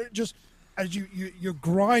saying? You just as you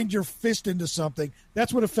grind your fist into something.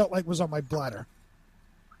 That's what it felt like was on my bladder.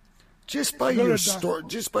 Just by your story,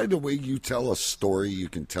 just by the way you tell a story, you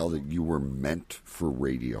can tell that you were meant for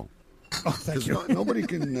radio. Oh, thank you. Nobody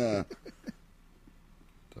can.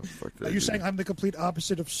 Are you saying I'm the complete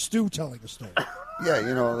opposite of Stu telling a story?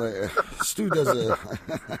 Yeah, Stu does a.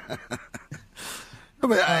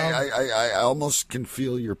 I almost can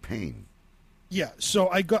feel your pain. Yeah, so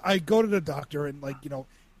I go to the doctor and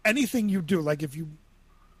anything you do, like if you,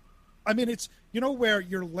 I mean it's where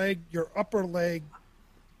your upper leg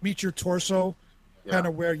meets your torso, kind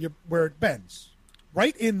of where it bends,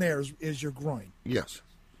 right in there is your groin. Yes.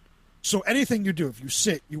 So anything you do, if you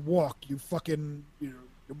sit, you walk, you fucking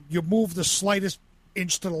you move the slightest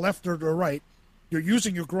inch to the left or to the right, you're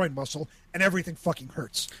using your groin muscle, and everything fucking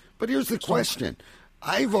hurts. But here's the question: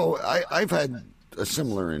 I've had a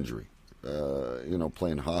similar injury,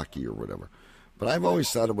 playing hockey or whatever. But I've always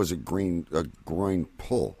thought it was a groin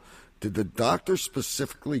pull. Did the doctor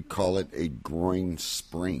specifically call it a groin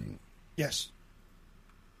sprain? Yes.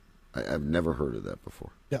 I've never heard of that before.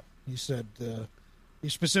 Yep. He said, he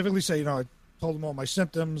specifically said, I told him all my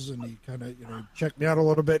symptoms, and he kind of, checked me out a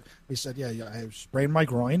little bit. He said, yeah, I sprained my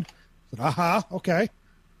groin. I said, aha, okay.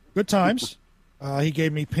 Good times. He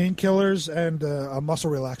gave me painkillers and a muscle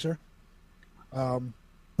relaxer.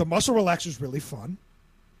 The muscle relaxer is really fun.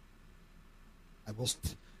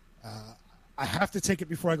 I have to take it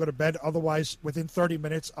before I go to bed. Otherwise, within 30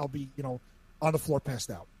 minutes, I'll be, on the floor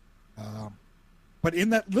passed out. But in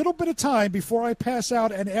that little bit of time before I pass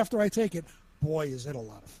out and after I take it, boy, is it a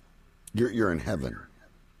lot of fun. You're in heaven.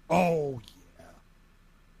 Oh yeah.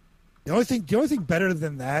 The only thing better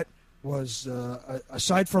than that was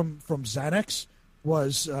aside from Xanax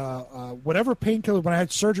was whatever painkiller when I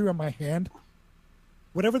had surgery on my hand.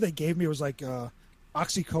 Whatever they gave me was like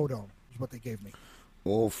oxycodone is what they gave me.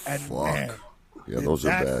 Oh, and fuck. Man, yeah, those are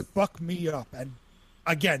bad. That fucked me up. And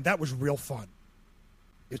again, that was real fun.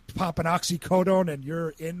 You pop an oxycodone and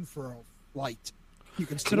you're in for a flight. You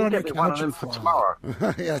can sit on your couch and for tomorrow.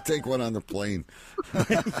 Yeah, take one on the plane.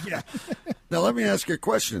 Yeah. Now, let me ask you a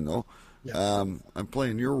question, though. Yeah. I'm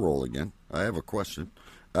playing your role again. I have a question.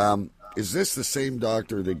 Is this the same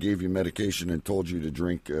doctor that gave you medication and told you to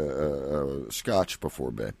drink scotch before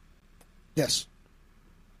bed? Yes.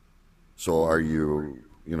 So are you,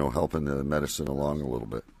 helping the medicine along a little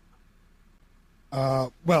bit?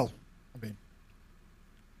 Well, I mean,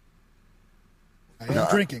 I am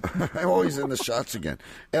drinking. I'm always in the shots again.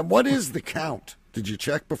 And what is the count? Did you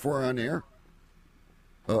check before on air?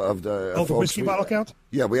 Of the the whiskey bottle count?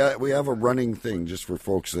 Yeah, we have a running thing just for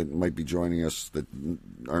folks that might be joining us that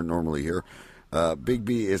aren't normally here. Big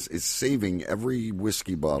B is saving every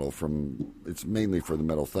whiskey bottle from. It's mainly for the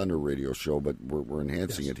Metal Thunder radio show, but we're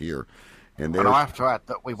enhancing it here. And I have to add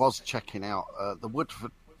that we was checking out the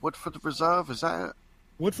Woodford Reserve. Is that it?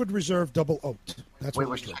 Woodford Reserve Double Oaked. That's we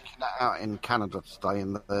what were checking that out in Canada today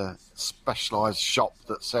in the specialised shop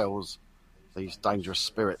that sells these dangerous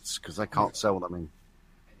spirits because they can't sell them in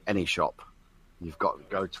any shop. You've got to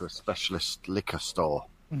go to a specialist liquor store.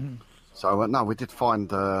 Mm-hmm. So no, we did find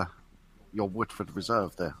your Woodford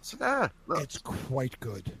Reserve there. So there, look. It's quite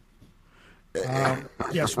good.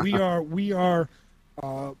 Yes, we are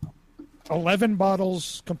 11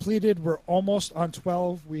 bottles completed. We're almost on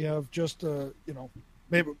 12. We have just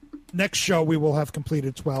maybe next show we will have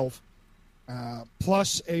completed 12,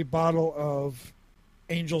 plus a bottle of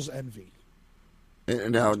Angel's Envy.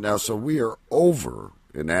 And now, so we are over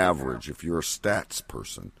an average. If you're a stats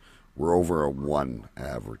person, we're over a 1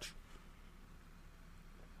 average.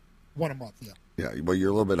 1 a month, yeah. Yeah, well, you're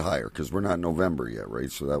a little bit higher because we're not in November yet,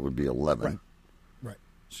 right? So that would be 11. Right.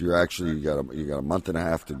 So you're actually you got a month and a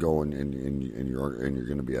half to go, and you're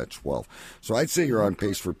going to be at 12. So I'd say you're on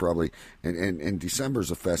pace for probably. And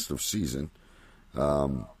December's a festive season.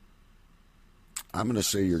 I'm going to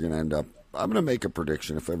say you're going to end up. I'm going to make a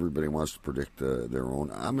prediction if everybody wants to predict their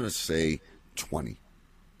own. I'm going to say 20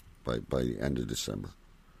 by the end of December.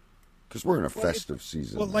 Because we're in a festive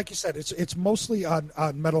season. Well, like you said, it's mostly on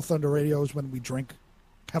Metal Thunder radios when we drink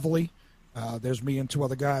heavily. There's me and 2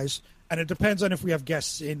 other guys. And it depends on if we have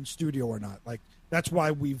guests in studio or not. Like, that's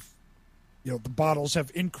why we've, the bottles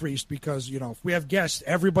have increased because, if we have guests,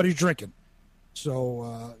 everybody's drinking.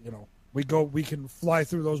 So, we can fly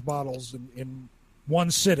through those bottles in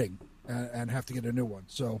one sitting and have to get a new one.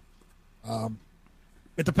 So,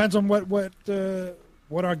 it depends on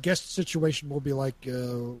what our guest situation will be like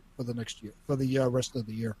for the next year, for the rest of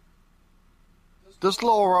the year. Does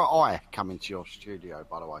Laura I come into your studio,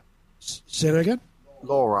 by the way? Say that again?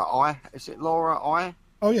 Laura I. Is it Laura I?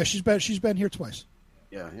 Oh, yeah, she's been here twice.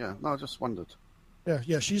 Yeah. No, I just wondered.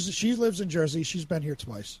 Yeah, she lives in Jersey. She's been here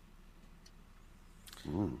twice.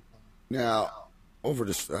 Now, over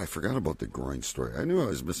this, I forgot about the groin story. I knew I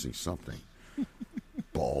was missing something.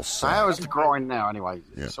 Ball So sack. how is the groin now, anyway?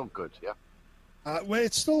 Yeah. It's all good, yeah? Well,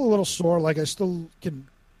 it's still a little sore. Like, I still can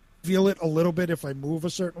feel it a little bit if I move a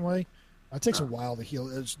certain way. It takes a while to heal.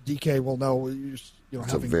 As DK will know, It's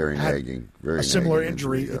having a very had nagging, a similar nagging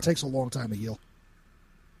injury, yeah. it takes a long time to heal.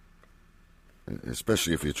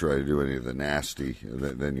 Especially if you try to do any of the nasty,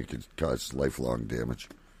 then you could cause lifelong damage.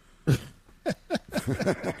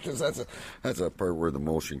 Because that's a part where the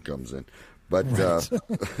motion comes in. But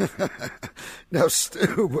now,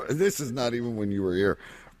 Stu, this is not even when you were here.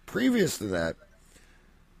 Previous to that,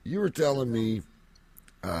 you were telling me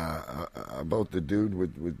about the dude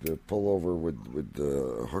with the pullover with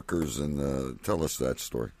the hookers and tell us that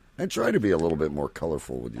story. And try to be a little bit more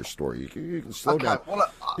colorful with your story. You can slow down. Well,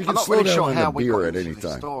 you I'm can not slow really down sure on how the we beer got at into any this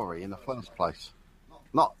time. story in the first place.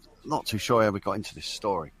 Not too sure how we got into this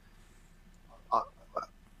story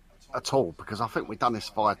at all, because I think we've done this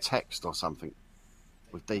via text or something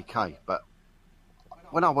with DK. But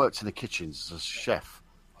when I worked in the kitchens as a chef,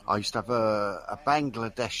 I used to have a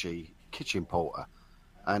Bangladeshi kitchen porter,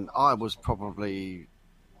 and I was probably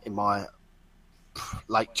in my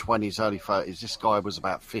late 20s, early 30s. This guy was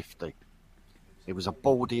about 50. He was a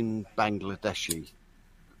boarding Bangladeshi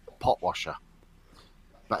pot washer.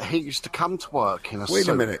 But he used to come to work in a Wait suit.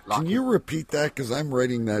 a minute. Can you repeat that? Because I'm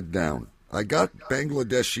writing that down. I got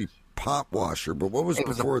Bangladeshi pot washer, but what was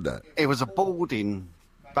before that? It was a boarding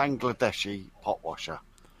Bangladeshi pot washer.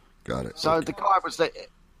 Got it. So the guy was there,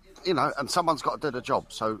 and someone's got to do the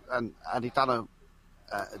job. So and he done a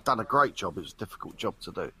great job. It was a difficult job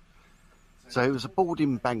to do. So he was a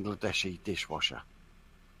boarding Bangladeshi dishwasher.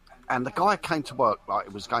 And the guy came to work like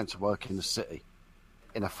he was going to work in the city,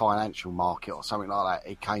 in a financial market or something like that.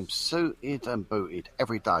 He came suited and booted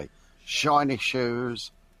every day. Shiny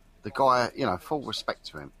shoes. The guy, full respect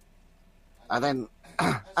to him. And then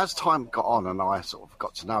as time got on and I sort of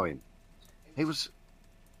got to know him, he was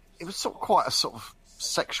sort of quite a sort of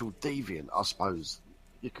sexual deviant, I suppose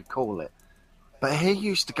you could call it. But he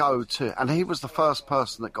used to go to, and he was the first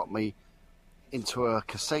person that got me into a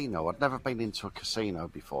casino. I'd never been into a casino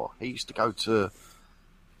before. He used to go to a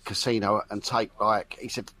casino and take, he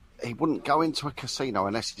said he wouldn't go into a casino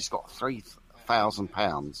unless he's got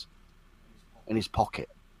 £3,000 in his pocket.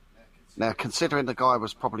 Now, considering the guy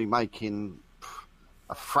was probably making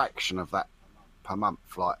a fraction of that per month,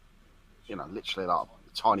 literally like a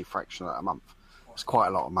tiny fraction of that a month, it's quite a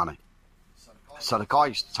lot of money. So the guy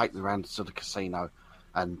used to take me around to the casino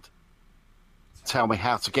and tell me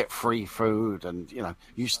how to get free food and,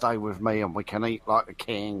 you stay with me and we can eat like a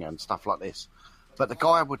king and stuff like this. But the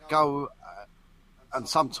guy would go and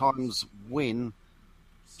sometimes win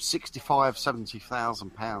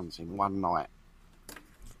 £65,000-70,000 in one night.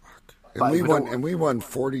 And we won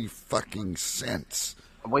 40 fucking cents.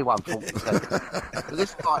 And we won 40 cents.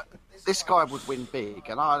 This guy would win big,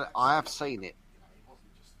 and I have seen it.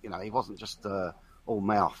 He wasn't just all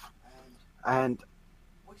mouth. And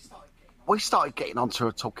we started getting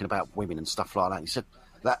onto talking about women and stuff like that. And he said,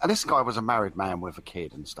 and this guy was a married man with a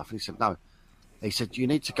kid and stuff. And he said, no. He said, you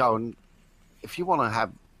need to go and, if you want to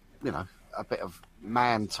have, a bit of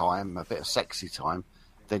man time, a bit of sexy time,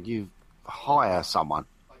 then you hire someone.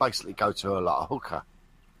 Basically go to a hooker.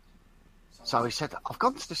 So he said, I've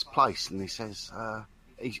gone to this place, and he says,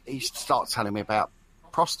 he starts telling me about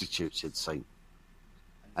prostitutes he'd seen.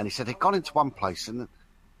 And he said he'd gone into one place, and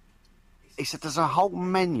he said there's a whole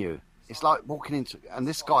menu. It's like walking into, and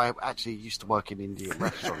this guy actually used to work in Indian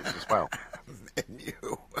restaurants as well. Menu.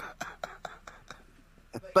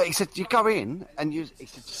 But he said you go in, and he said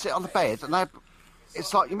you sit on the bed, and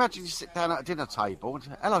it's like, imagine you sit down at a dinner table and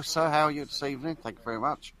say, hello, sir, how are you this evening? Thank you very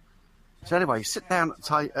much. So anyway, you sit down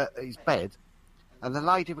at his bed, and the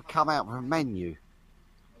lady would come out with a menu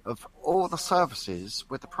of all the services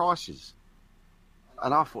with the prices.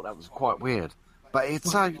 And I thought that was quite weird. But he'd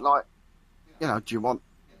say, do you want,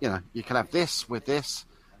 you can have this with this,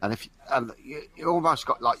 and you almost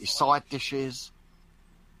got like your side dishes.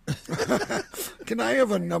 Can I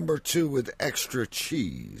have a number 2 with extra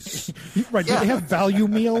cheese? Right? Yeah. Do they have value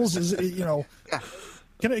meals? Yeah.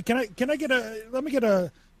 Can I get let me get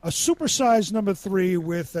a supersized number 3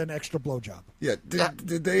 with an extra blowjob? Yeah.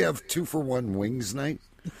 Did they have 2-for-1 wings night?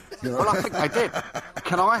 Well, I think they did.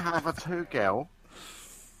 Can I have a 2-girl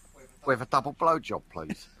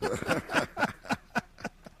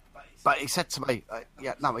But he said to me,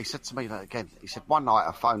 he said to me that again. He said one night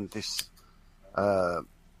I phoned this,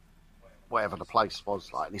 whatever the place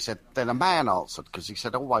was like, and he said then a man answered because he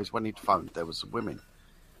said always when he'd phoned there was women.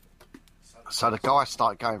 So the guy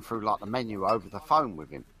started going through like the menu over the phone with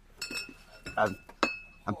him, and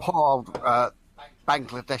poor old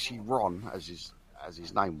Bangladeshi Ron, as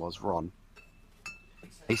his name was, Ron.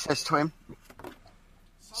 He says to him,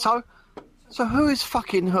 "So who is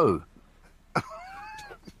fucking who?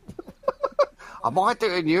 Am I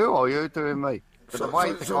doing you or are you doing me?" So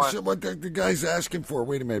what the guy's asking for?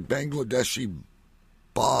 Wait a minute, Bangladeshi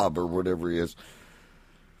Bob or whatever he is.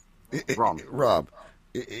 Rob.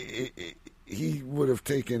 He would have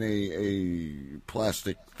taken a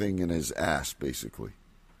plastic thing in his ass, basically.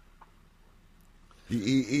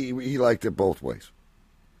 He liked it both ways.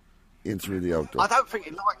 In through the outdoor. I don't think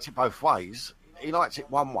he liked it both ways. He liked it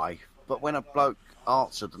one way, but when a bloke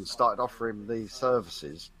answered and started offering these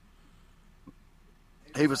services,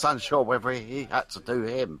 he was unsure whether he had to do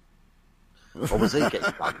him or was he getting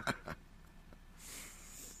done.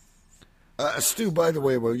 Stu, by the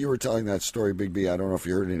way, while you were telling that story, Big B, I don't know if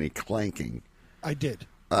you heard any clanking. I did.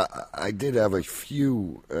 I did have a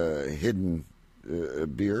few hidden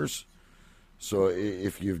beers, so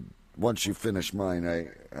once you finish mine, I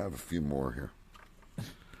have a few more here.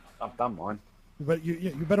 I've done mine. But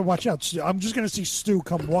you better watch out. I'm just going to see Stu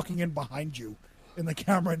come walking in behind you in the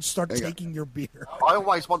camera and start taking your beer. I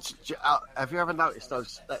always wanted have you ever noticed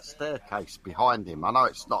that staircase behind him? I know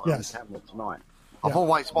it's not on the camera tonight. I've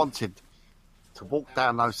always wanted to walk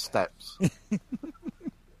down those steps.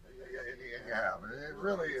 Yeah,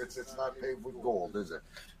 really, it's not paved with gold, is it?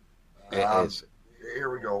 It is. Here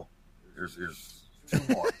we go. Here's two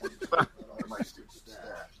more.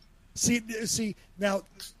 See now.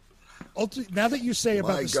 Now that you say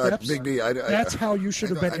about the steps, Big B, that's how you should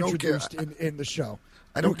have been introduced in the show.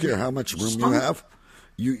 I don't care how much room you have.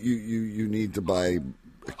 You need to buy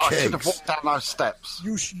kegs. I should have walked down those steps.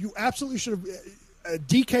 You absolutely should have.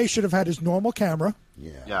 DK should have had his normal camera.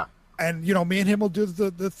 Yeah. And me and him will do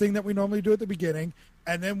the thing that we normally do at the beginning.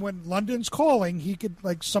 And then when London's calling, he could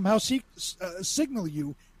somehow signal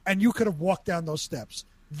you, and you could have walked down those steps.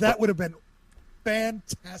 That would have been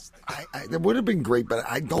fantastic. That would have been great, but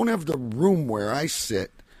I don't have the room where I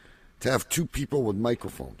sit to have two people with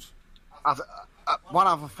microphones. One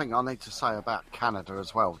other thing I need to say about Canada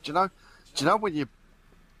as well. Do you know when you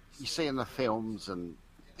see in the films and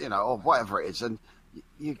or whatever it is, and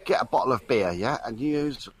you get a bottle of beer, and you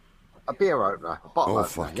use a beer opener, a bottle opener,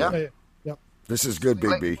 fuck yeah? Yep. This is good,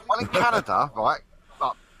 Big B. Well, in Canada, right,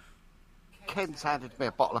 Ken's handed me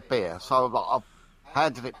a bottle of beer, so I've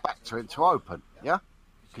handed it back to him to open, yeah?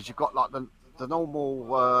 Because you've got the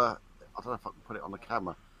normal, I don't know if I can put it on the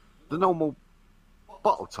camera, the normal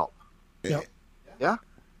bottle top. Yep. Yeah?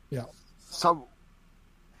 Yeah. So,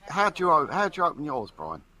 how'd you open yours,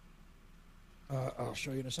 Brian? I'll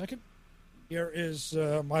show you in a second. Here is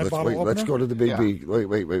my bottle opener. Let's go to the Big B.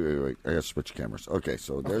 Wait. I got to switch cameras. Okay,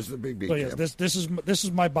 so there's the Big B. So yes, this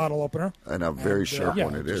is my bottle opener. And a very sharp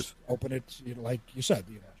one it is. Open it, like you said,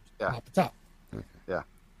 just pop the top. Okay. Yeah.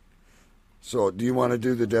 So, do you want to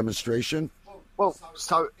do the demonstration? Well,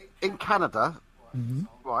 so in Canada,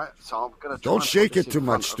 right? So I'm going to don't shake it too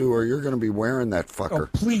much, Stu, or you're going to be wearing that fucker.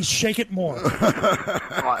 Oh, please shake it more.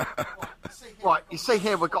 Right. You see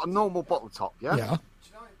here, we've got a normal bottle top, yeah. Yeah.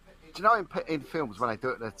 Do you know in films when they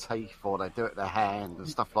do it with their teeth or they do it with their hand and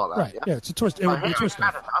stuff like that? Right. Yeah, it's a twist. It would be a twist.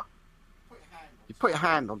 You put your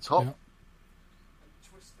hand on top. And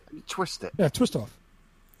you twist it. Yeah, twist off.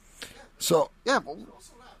 So well,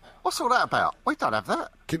 what's all that about? We don't have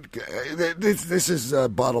that. This is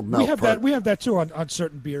bottled milk. We have that too on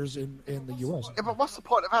certain beers in the US. Yeah, but what's the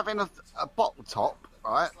point of having a bottle top,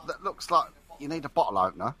 right? That looks like you need a bottle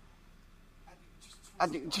opener,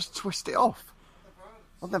 and you can just twist it off.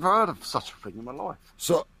 I've never heard of such a thing in my life.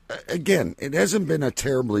 So again, it hasn't been a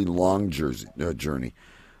terribly long journey,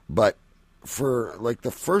 but for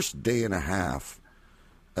the first day and a half,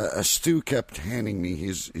 Stu kept handing me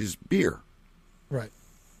his beer. Right.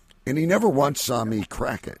 And he never once saw me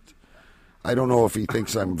crack it. I don't know if he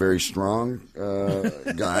thinks I'm a very strong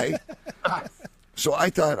guy. So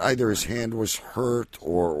I thought either his hand was hurt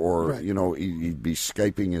or right. He'd be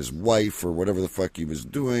Skyping his wife or whatever the fuck he was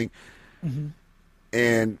doing. Mm-hmm.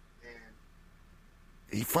 And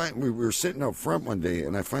we were sitting out front one day,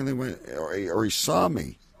 and I finally went, or he saw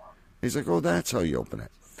me. He's like, "Oh, that's how you open it."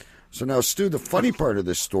 So now, Stu, the funny part of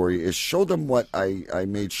this story is show them what I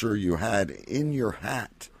made sure you had in your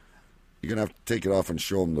hat. You're gonna have to take it off and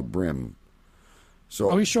show them the brim.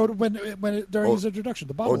 So he showed it during his introduction.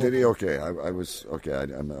 The bottle. Oh, did he? Okay, I was okay.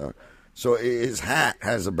 So his hat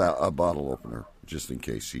has a bottle opener, just in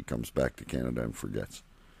case he comes back to Canada and forgets.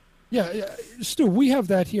 Yeah, Stu, we have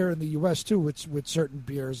that here in the U.S. too. It's with certain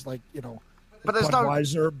beers like but there's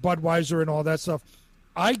Budweiser and all that stuff.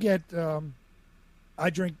 I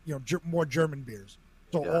drink more German beers.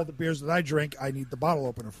 So all the beers that I drink, I need the bottle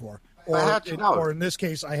opener for. Or in this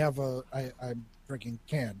case, I'm drinking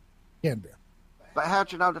canned beer. But how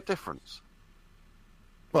do you know the difference?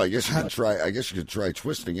 Well, I guess you could try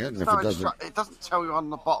twisting it, and if it doesn't, it doesn't tell you on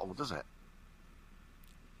the bottle, does it?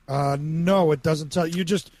 No, it doesn't tell you. You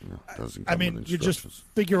just, you just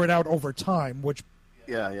figure it out over time, which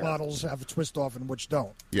bottles have a twist off and which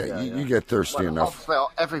don't. Yeah, you get thirsty enough.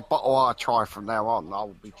 Every bottle I try from now on, I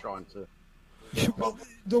will be trying to. Well,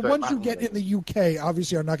 the ones you get in the UK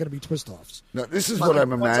obviously are not going to be twist offs. No, this is what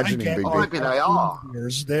I'm imagining. Maybe they are.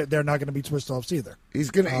 They're not going to be twist offs either.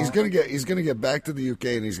 He's gonna get back to the UK,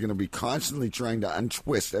 and he's gonna be constantly trying to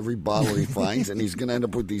untwist every bottle he finds, and he's gonna end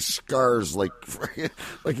up with these scars like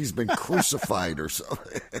he's been crucified or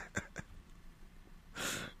something.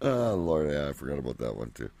 Oh Lord, I forgot about that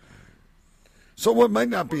one too. So what might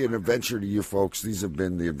not be an adventure to you folks, these have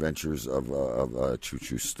been the adventures of Choo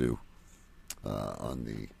Choo Stew. On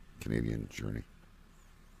the Canadian journey.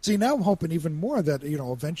 See, now I'm hoping even more that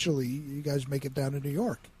eventually you guys make it down to New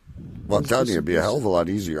York. Well, I'm telling you, it'd be a hell of a lot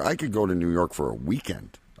easier. I could go to New York for a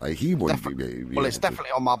weekend. He wouldn't be. Well, it's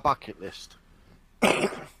definitely on my bucket list.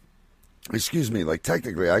 Excuse me. Like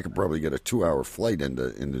technically, I could probably get a 2-hour flight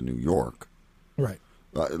into New York. Right.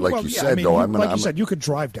 You said, though, you said, you could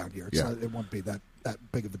drive down here. It won't be that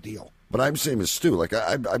big of a deal. But I'm same as Stu. Like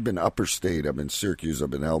I've been upper state, I've been Syracuse, I've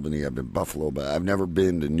been Albany, I've been Buffalo, but I've never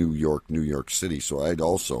been to New York City. So I'd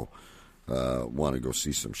also want to go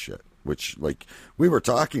see some shit. Which, like, we were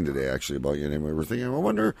talking today actually about and we were thinking, I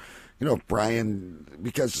wonder, if Brian,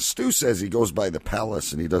 because Stu says he goes by the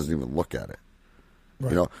Palace and he doesn't even look at it.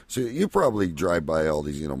 Right. So you probably drive by all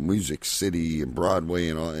these, Music City and Broadway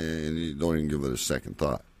and all, and you don't even give it a second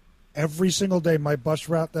thought. Every single day, my bus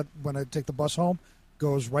route when I take the bus home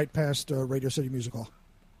goes right past Radio City Music Hall.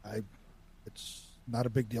 It's not a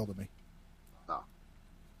big deal to me. No.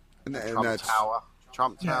 And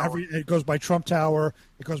Trump Tower. It goes by Trump Tower.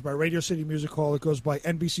 It goes by Radio City Music Hall. It goes by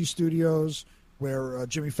NBC Studios, where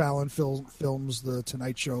Jimmy Fallon films the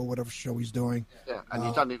Tonight Show, whatever show he's doing. Yeah, and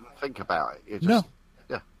you don't even think about it. You just, no.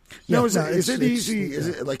 No, is it easy? Is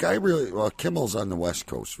it like Kimmel's on the West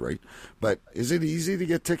Coast, right? But is it easy to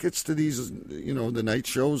get tickets to these, the night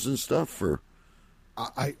shows and stuff? Or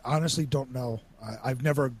I honestly don't know. I've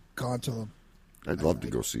never gone to them. I'd love to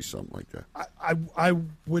go see something like that. I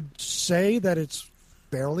would say that it's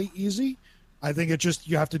fairly easy. I think it's just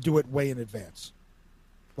you have to do it way in advance.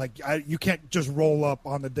 Like you can't just roll up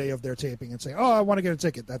on the day of their taping and say, "Oh, I want to get a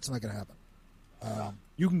ticket." That's not going to happen.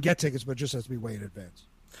 You can get tickets, but it just has to be way in advance.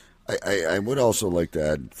 I would also like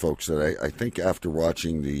to add, folks, that I think after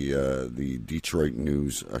watching the Detroit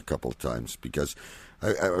news a couple of times, because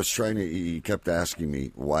I was he kept asking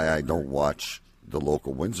me why I don't watch the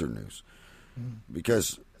local Windsor news.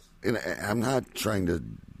 Because I'm not trying to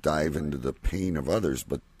dive into the pain of others,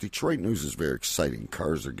 but Detroit news is very exciting.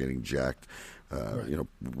 Cars are getting jacked,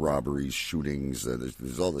 robberies, shootings,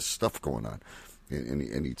 there's all this stuff going on.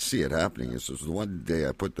 And he'd see it happening. So the one day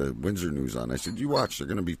I put the Windsor News on, I said, "You watch, they're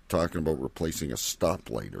going to be talking about replacing a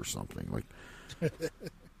stoplight or something." Like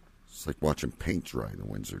it's like watching paint dry. The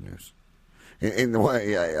Windsor News, and the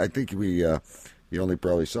way I think he only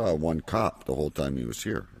probably saw one cop the whole time he was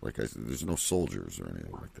here. Like I said, there's no soldiers or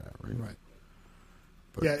anything like that, right? Right.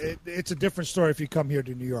 But, it's a different story if you come here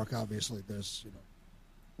to New York. Obviously, there's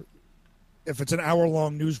if it's an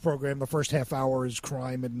hour-long news program, the first half hour is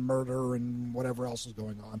crime and murder and whatever else is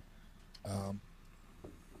going on.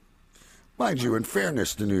 Mind you, in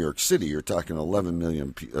fairness to New York City, you're talking 11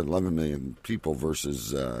 million people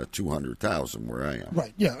versus 200,000 where I am.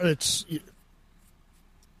 Right, yeah. It's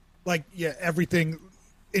everything.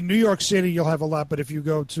 In New York City, you'll have a lot, but if you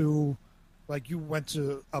go to, you went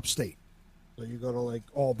to upstate, so you go to,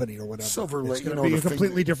 Albany or whatever, Silver Lake, it's going to be a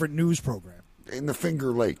completely different news program. In the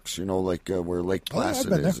Finger Lakes, where Lake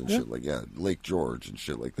Placid is and shit like Lake George and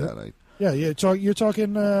shit like that. You're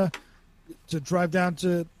talking to drive down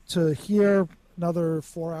to here another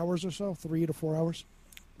 4 hours or so, 3 to 4 hours.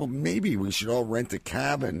 Well, maybe we should all rent a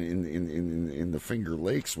cabin in the Finger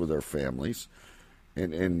Lakes with our families,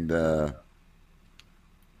 and I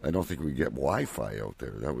don't think we get Wi-Fi out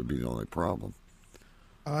there. That would be the only problem.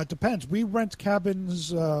 It depends. We rent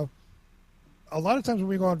cabins. A lot of times when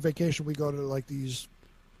we go on vacation, we go to these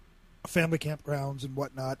family campgrounds and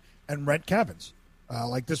whatnot, and rent cabins.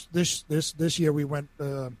 This year we went.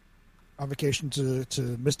 on vacation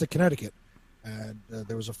to Mystic, Connecticut, and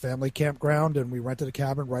there was a family campground, and we rented a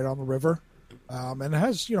cabin right on the river, and it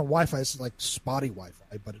has Wi-Fi. It's like spotty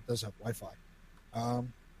Wi-Fi, but it does have Wi-Fi.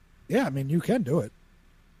 Yeah, I mean you can do it,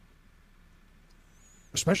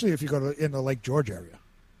 especially if you go in the Lake George area.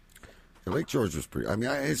 Yeah, Lake George was pretty. I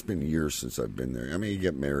mean, it's been years since I've been there. I mean, you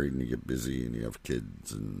get married and you get busy and you have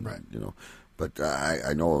kids, and right. But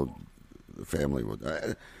I know the family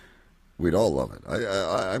would. We'd all love it.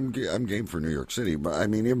 I'm game for New York City, but I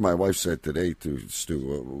mean, even my wife said today to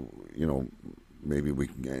Stu, maybe we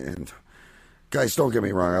can. And guys, don't get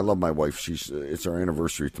me wrong. I love my wife. It's our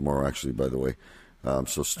anniversary tomorrow, actually. By the way,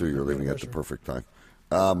 so Stu, you're leaving at the perfect time.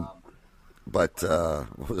 But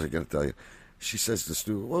what was I going to tell you? She says to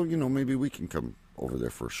Stu, well, maybe we can come over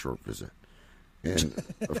there for a short visit. And,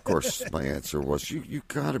 of course, my answer was, you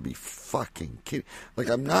got to be fucking kidding. Like,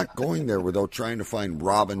 I'm not going there without trying to find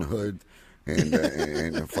Robin Hood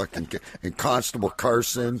and fucking and Constable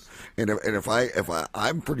Carson. And if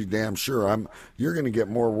I'm pretty damn sure you're going to get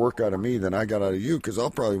more work out of me than I got out of you, because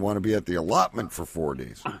I'll probably want to be at the allotment for 4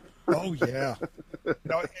 days. Oh, yeah.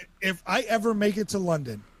 If I ever make it to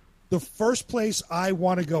London, the first place I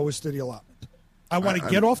want to go is to the allotment. I want to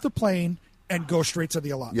get off the plane and go straight to the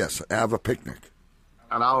allotment. Yes, have a picnic.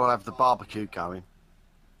 And I will have the barbecue going.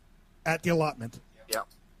 At the allotment. Yep.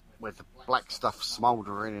 With the black stuff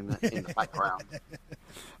smouldering in the background.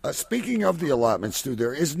 Speaking of the allotments, Stu,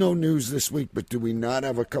 there is no news this week, but do we not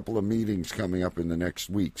have a couple of meetings coming up in the next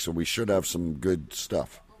week? So we should have some good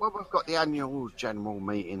stuff. Well, we've got the annual general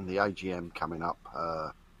meeting, the AGM, coming up.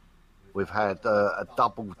 We've had a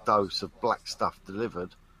double dose of black stuff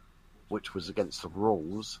delivered, which was against the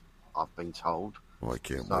rules, I've been told. Well, I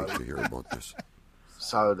can't wait to hear about this.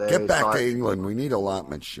 So get back to England. We need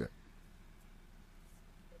allotment shit.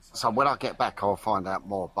 So when I get back, I'll find out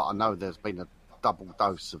more. But I know there's been a double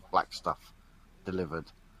dose of black stuff delivered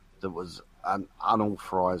that was an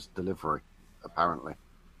unauthorised delivery, apparently.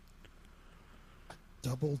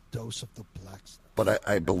 Double dose of the black stuff. But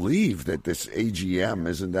I believe that this AGM,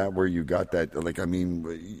 isn't that where you got that? Like, I mean,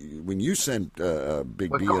 when you sent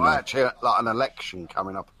Big B and I... actually like an election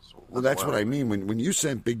coming up. Well, that's what I mean. When you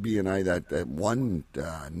sent Big B and I that one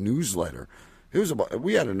newsletter, it was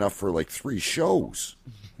we had enough for like 3 shows.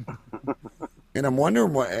 And I'm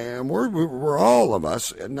wondering what, and we're all of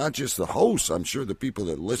us, and not just the hosts. I'm sure the people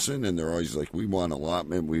that listen, and they're always like, we want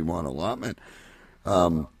allotment.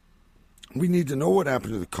 We need to know what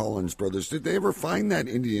happened to the Collins brothers. Did they ever find that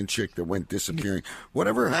Indian chick that went disappearing?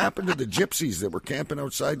 Whatever happened to the gypsies that were camping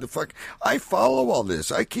outside the fuck? I follow all this.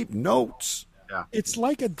 I keep notes. Yeah. It's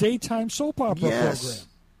like a daytime soap opera program.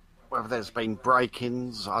 Whether there's been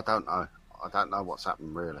break-ins, I don't know. I don't know what's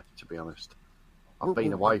happened, really, to be honest. I've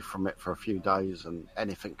been away from it for a few days, and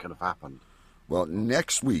anything could have happened. Well,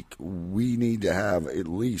 next week, we need to have at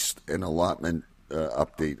least an allotment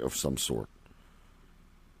update of some sort.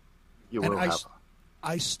 You will have.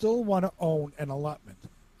 I still want to own an allotment.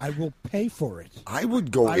 I will pay for it. I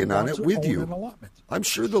would go in on it with you. An allotment. I'm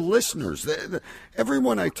sure the listeners,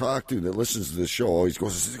 everyone I talk to that listens to the show always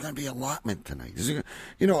goes, "Is there going to be allotment tonight?"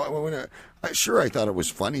 I thought it was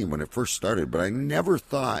funny when it first started, but I never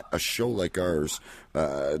thought a show like ours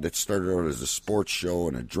that started out as a sports show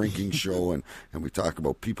and a drinking show, and we talk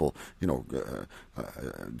about people,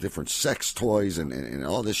 different sex toys and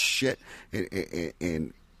all this shit,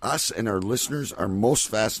 and us and our listeners are most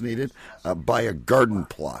fascinated by a garden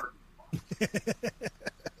plot.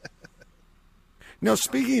 Now,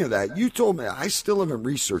 speaking of that, you told me, I still haven't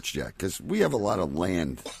researched yet, because we have a lot of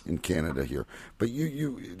land in Canada here, but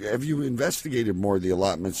have you investigated more of the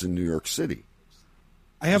allotments in New York City?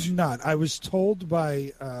 I have not. I was told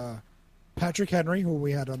by Patrick Henry, who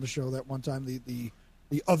we had on the show that one time, the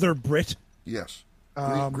other Brit. Yes.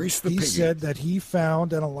 Grease the piggy. He said that he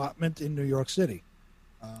found an allotment in New York City.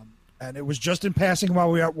 And it was just in passing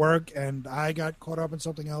while we were at work, and I got caught up in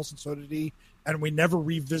something else, and so did he, and we never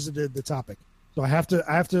revisited the topic. So I have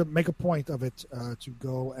to make a point of it to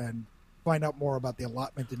go and find out more about the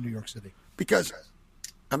allotment in New York City. Because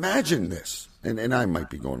imagine this, and I might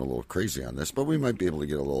be going a little crazy on this, but we might be able to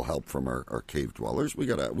get a little help from our cave dwellers. We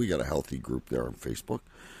got a healthy group there on Facebook.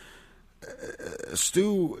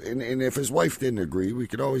 Stu, and if his wife didn't agree, we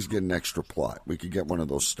could always get an extra plot. We could get one of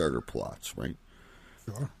those starter plots, right?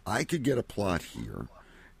 Sure. I could get a plot here,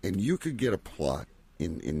 and you could get a plot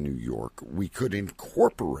in New York. We could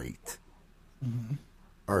incorporate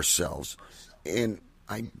ourselves, and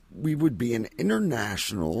we would be an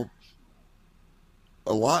international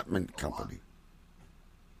allotment company.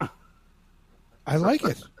 I like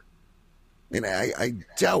it. And I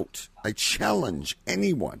challenge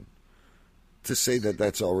anyone to say that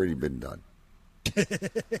that's already been done.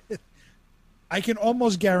 I can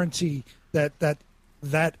almost guarantee that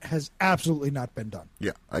has absolutely not been done.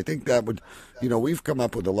 Yeah, I think that would, we've come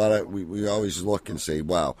up with a lot of, we always look and say,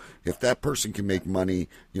 wow, if that person can make money,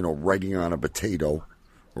 writing on a potato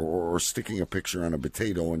or sticking a picture on a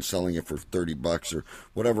potato and selling it for $30 or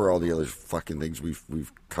whatever, all the other fucking things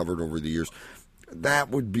we've covered over the years, that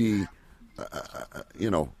would be,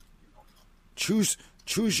 choose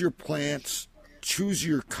your plants, choose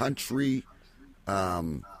your country.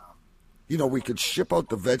 We could ship out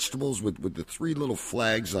the vegetables with the 3 little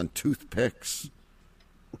flags on toothpicks.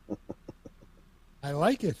 I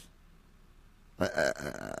like it.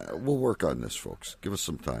 We'll work on this, folks. Give us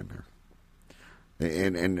some time here.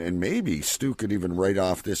 And maybe Stu could even write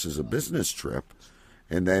off this as a business trip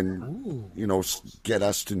and then, get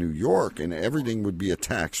us to New York, and everything would be a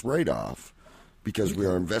tax write-off because we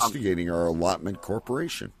are investigating our allotment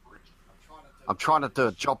corporation. I'm trying to do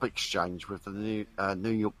a job exchange with the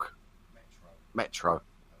New York Metro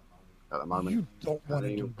at the moment. You don't want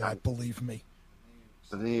to do that, believe me.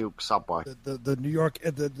 The New York subway. The New York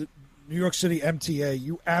City MTA,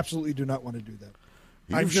 you absolutely do not want to do that.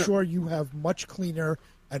 I'm sure you have much cleaner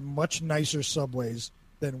and much nicer subways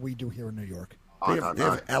than we do here in New York. They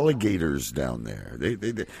have alligators down there.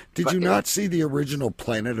 Did you not see the original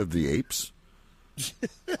Planet of the Apes?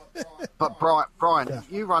 But Brian,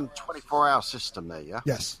 you run 24-hour system there, yeah?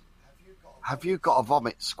 Yes. Have you got a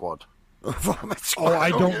vomit squad? Oh, I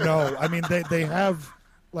don't know. I mean, they have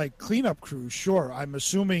like cleanup crews. Sure, I'm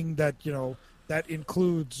assuming that that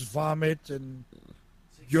includes vomit and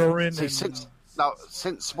urine. Since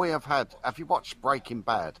we have you watched Breaking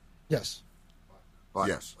Bad? Yes. Right.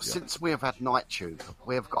 Yes. Since we have had Night Tube,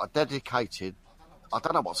 we have got a dedicated. I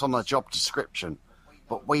don't know what's on the job description,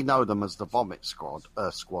 but we know them as the vomit squad.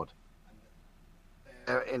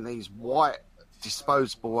 They're in these white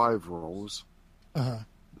disposable overalls.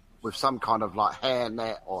 With some kind of like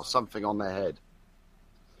hairnet or something on their head.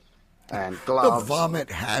 And gloves. The vomit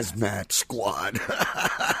hazmat squad.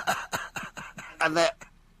 And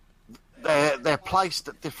they're placed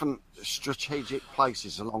at different strategic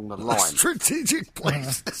places along the line. Strategic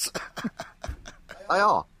places. They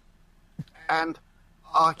are. And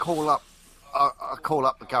I call up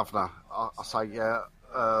the governor. I say,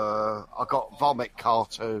 I got vomit car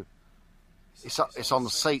too. It's on the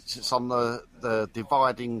seats, it's on the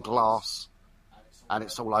dividing glass, and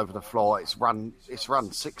it's all over the floor. It's run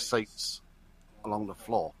 6 seats along the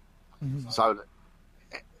floor. Mm-hmm. So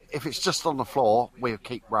if it's just on the floor, we'll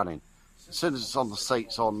keep running. As soon as it's on the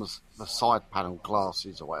seats, on the side panel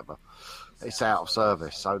glasses or whatever, it's out of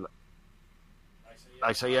service. So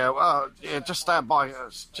they say, just stand by,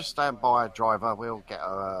 driver. We'll get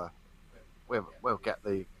we'll get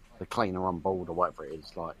the cleaner on board or whatever it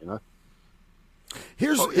is,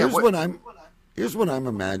 Here's what I'm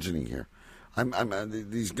imagining here. I'm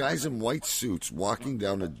these guys in white suits walking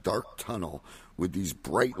down a dark tunnel with these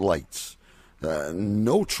bright lights.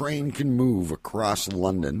 No train can move across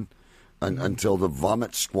London until the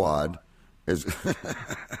vomit squad has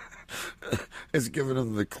given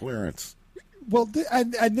them the clearance. Well,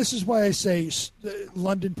 and this is why I say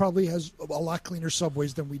London probably has a lot cleaner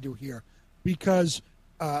subways than we do here, because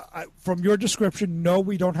from your description, no,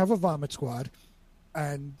 we don't have a vomit squad.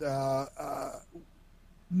 And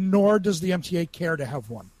nor does the MTA care to have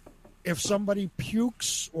one. If somebody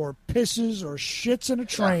pukes or pisses or shits in a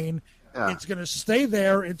train, it's going to stay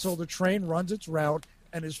there until the train runs its route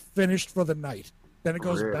and is finished for the night. Then it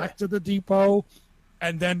goes back to the depot,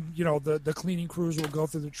 and then the cleaning crews will go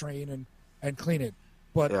through the train and clean it.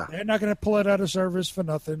 But they're not going to pull it out of service for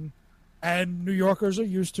nothing. And New Yorkers are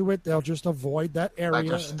used to it. They'll just avoid that area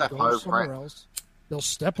and go somewhere else. They'll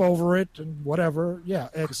step over it and whatever. Yeah,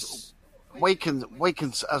 we can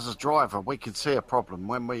as a driver, we can see a problem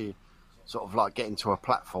when we sort of like get into a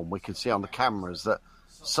platform. We can see on the cameras that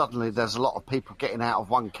suddenly there's a lot of people getting out of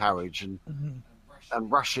one carriage and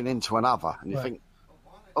rushing into another, and you think,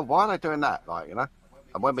 oh, why are they doing that?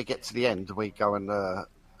 And when we get to the end, we go and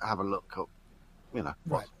have a look at,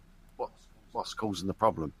 what's causing the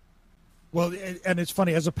problem. Well, and it's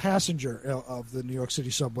funny, as a passenger of the New York City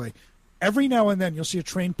subway, every now and then you'll see a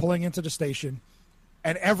train pulling into the station,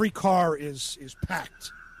 and every car is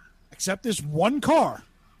packed, except this one car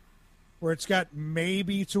where it's got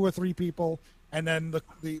maybe 2 or 3 people, and then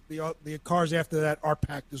the cars after that are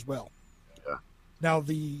packed as well. Yeah. Now,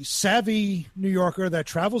 the savvy New Yorker that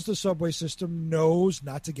travels the subway system knows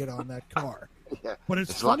not to get on that car. Yeah. But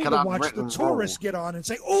it's It's funny like an to watch the unwritten tourists rule. get on and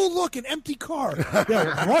say, "Oh, look, an empty car."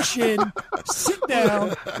 They'll rush in, sit down,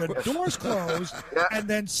 the doors close, and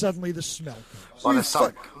then suddenly the smell comes. Well, there's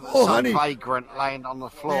some vagrant laying on the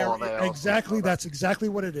floor there. Exactly, that's exactly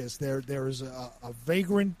what it is. There is a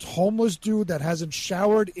vagrant, homeless dude that hasn't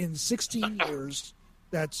showered in 16 years.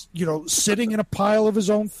 That's sitting in a pile of his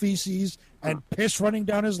own feces and piss running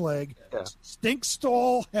down his leg. Yeah. Stinks to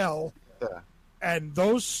all hell. Yeah. And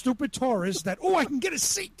those stupid tourists that, I can get a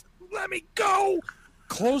seat. Let me go.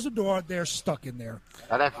 Close the door. They're stuck in there.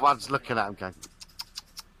 And everyone's looking at him going.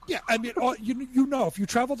 Yeah, I mean, if you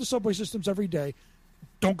travel the subway systems every day,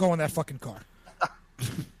 don't go in that fucking car.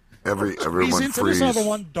 Everyone He's into freeze. this other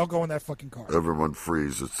one. Don't go in that fucking car. Everyone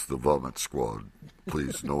freeze. It's the vomit squad.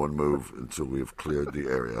 Please, no one move until we have cleared the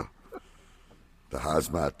area. The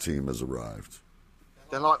hazmat team has arrived.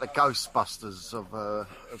 They're like the Ghostbusters of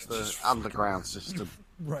the underground system.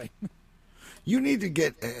 Right. You need to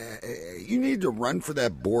get. You need to run for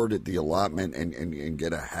that board at the allotment and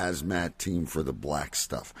get a hazmat team for the black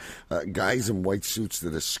stuff. Guys in white suits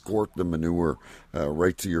that escort the manure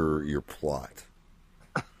right to your plot.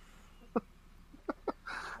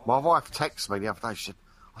 My wife texted me the other day. She said,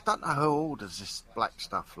 "I don't know who orders this black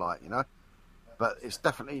stuff, but it's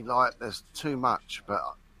definitely like there's too much.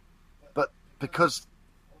 But because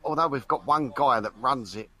although we've got one guy that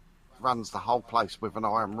runs the whole place with an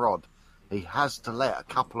iron rod, he has to let a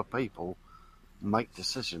couple of people make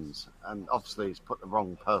decisions, and obviously he's put the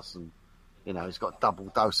wrong person. He's got a double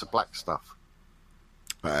dose of black stuff."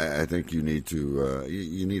 I think you need to.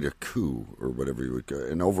 You need a coup or whatever you would call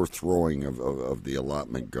an overthrowing of the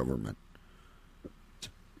allotment government.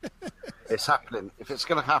 It's happening. If it's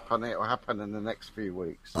going to happen, it will happen in the next few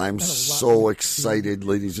weeks. I'm so excited,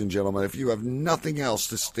 ladies and gentlemen. If you have nothing else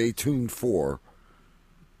to stay tuned for,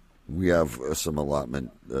 we have some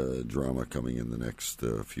allotment drama coming in the next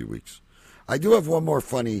few weeks. I do have one more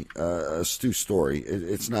funny Stu story.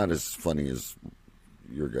 It's not as funny as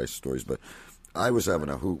your guys' stories, but I was having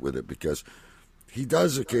a hoot with it because he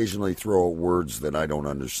does occasionally throw out words that I don't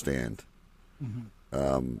understand.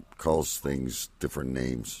 Mm-hmm. Calls things different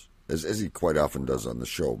names, as he quite often does on the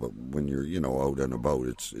show. But when you're out and about,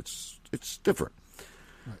 it's different.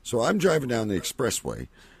 Right. So I'm driving down the expressway,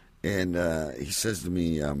 and he says to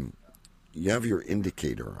me, "You have your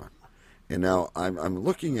indicator on." And now I'm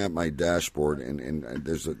looking at my dashboard, and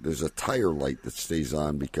there's a tire light that stays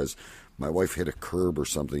on because my wife hit a curb or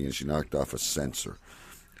something, and she knocked off a sensor.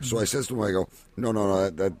 So I says to him, I go, no,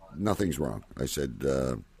 that nothing's wrong. I said,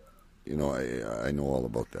 I know all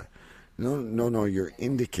about that. No, your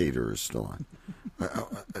indicator is still on.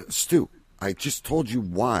 Stu, I just told you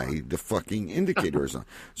why the fucking indicator is on.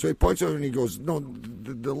 So he points over and he goes, no,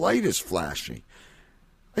 the light is flashing.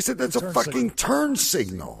 I said, that's a fucking turn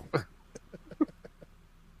signal.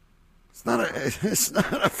 It's not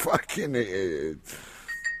a fucking...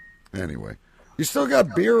 Anyway, you still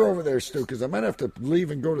got beer over there, Stu, because I might have to leave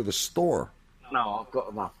and go to the store. No, I've got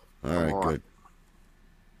enough. All right, good.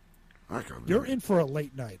 You're in for a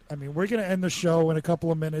late night. I mean, we're going to end the show in a couple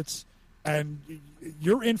of minutes, and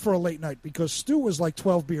you're in for a late night because Stu was like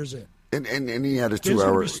 12 beers in. And he had a 2-hour... There's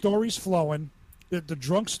going to be stories flowing. The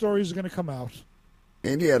drunk stories are going to come out.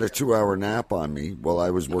 And he had a 2-hour nap on me while I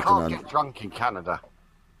was working on... You can't get drunk in Canada.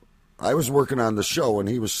 I was working on the show, and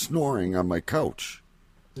he was snoring on my couch.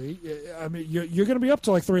 See, I mean, you're going to be up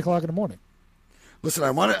till like 3 o'clock in the morning. Listen,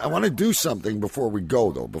 I want to do something before we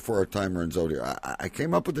go, though, before our time runs out here. I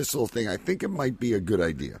came up with this little thing. I think it might be a good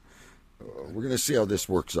idea. We're going to see how this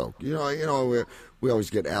works out. We always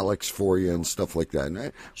get Alex for you and stuff like that.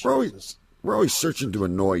 And we're always searching to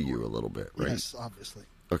annoy you a little bit, right? Yes, obviously.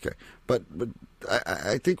 Okay, but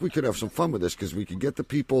I think we could have some fun with this because we could get the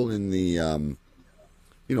people in the in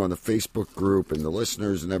the Facebook group and the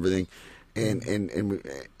listeners and everything.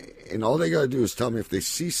 And all they got to do is tell me if they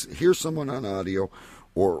hear someone on audio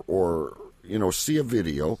or see a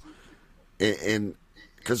video. And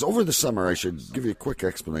because over the summer, I should give you a quick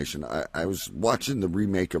explanation. I was watching the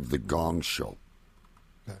remake of The Gong Show.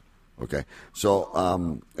 Okay.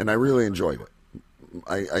 So, and I really enjoyed it.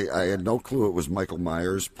 I had no clue it was Michael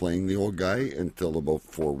Myers playing the old guy until about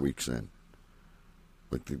 4 weeks in.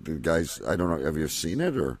 Like the guys, I don't know, have you seen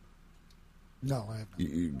it or? No, I have not.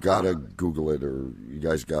 You gotta Google it, or you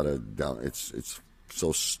guys gotta down. It's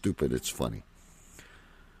so stupid, it's funny.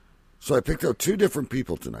 So I picked out 2 different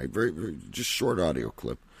people tonight, very just short audio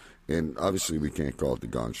clip, and obviously we can't call it the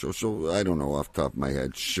Gong Show. So I don't know off the top of my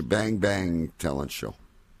head, Shebang Bang Talent Show.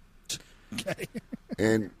 Okay.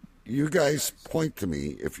 And you guys point to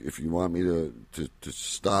me if you want me to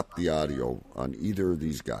stop the audio on either of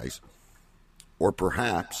these guys, or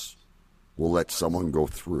perhaps we'll let someone go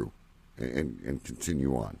through and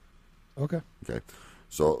continue on. Okay. Okay.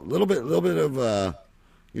 So a little bit of,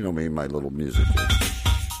 you know me, my little music here.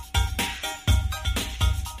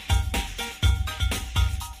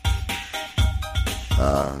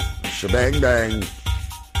 Shebang Bang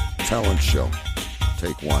Talent Show.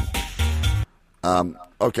 Take one.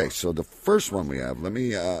 Okay, so the first one we have, let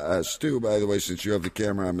me, Stu, by the way, since you have the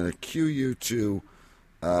camera, I'm going to cue you to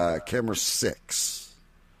camera 6.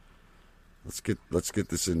 Let's get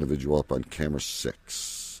this individual up on camera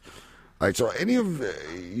 6. All right, so any of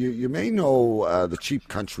you may know the Cheap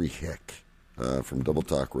Country Hick from Double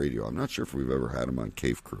Talk Radio. I'm not sure if we've ever had him on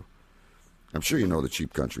Cave Crew. I'm sure you know the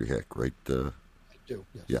Cheap Country Hick, right? I do,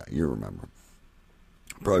 yes. Yeah, you remember.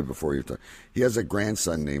 Probably before your time. He has a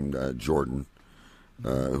grandson named Jordan,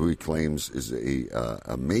 who he claims is a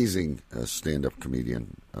amazing stand-up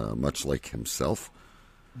comedian, much like himself.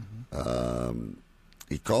 Mm-hmm.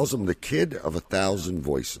 He calls him the kid of 1,000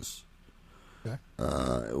 voices. Okay.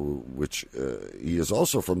 Which he is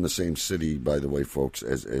also from the same city, by the way, folks,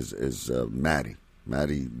 as Matty.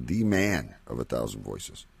 Matty, the man of 1,000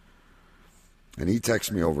 voices. And he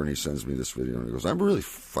texts me over and he sends me this video and he goes, I'm really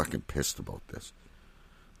fucking pissed about this.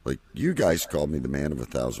 Like, you guys called me the man of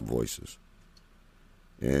 1,000 voices.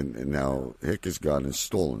 And now Hick has gone and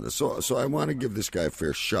stolen this. So I want to give this guy a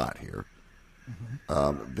fair shot here.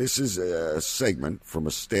 Mm-hmm. This is a segment from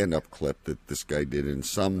a stand-up clip that this guy did in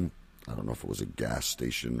some, I don't know if it was a gas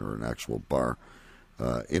station or an actual bar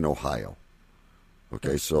in Ohio.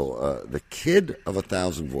 Okay, so the kid of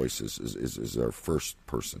 1,000 voices is our first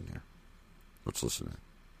person here. Let's listen to it.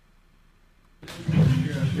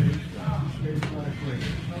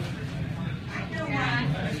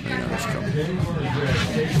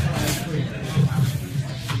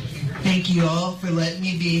 Thank you all for letting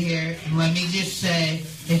me be here. And let me just say,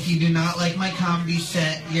 if you do not like my comedy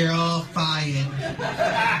set, you're all fired.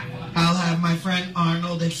 I'll have my friend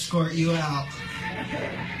Arnold escort you out.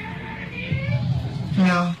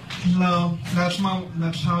 Yeah, no, that's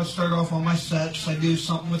how I start off all my sets. I do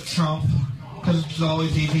something with Trump, because it's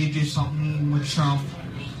always easy to do something with Trump.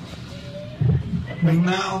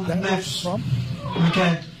 Now, next.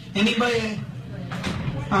 Okay. Anybody?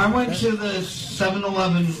 I went to the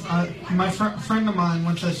 7-Eleven. My friend of mine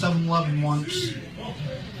went to the 7-Eleven once.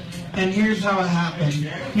 And here's how it happened.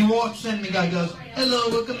 He walks in, the guy goes, hello,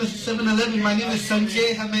 welcome to 7-Eleven. My name is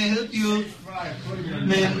Sanjay. How may I help you?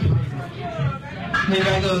 Then the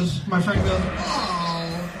guy goes, my friend goes,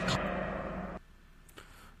 oh.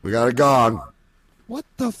 We got a gong. What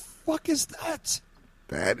the fuck is that?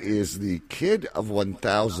 That is the kid of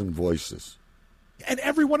 1,000 voices. And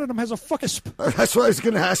every one of them has a fucking... That's why I was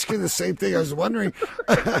going to ask you the same thing. I was wondering...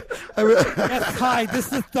 Yes, hi,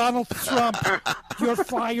 this is Donald Trump. You're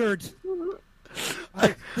fired.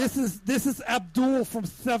 This is Abdul from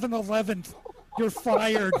 7-Eleven. You're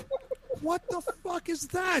fired. What the fuck is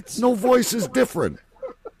that? No voice is different.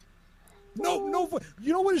 No.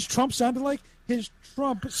 You know what his Trump sounded like? His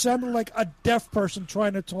Trump sounded like a deaf person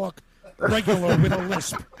trying to talk regular with a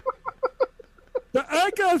lisp.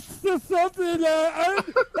 I got something.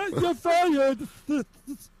 You're fired. What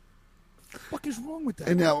the fuck is wrong with that?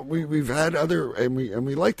 And now we've had other, and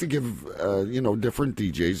we like to give different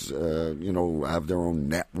DJs have their own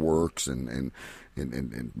networks and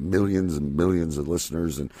millions and millions of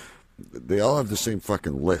listeners, and they all have the same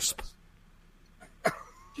fucking lisp.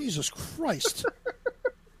 Jesus Christ.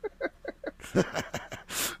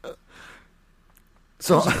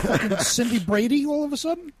 So fucking Cindy Brady all of a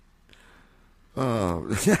sudden? Oh,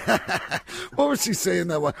 what was she saying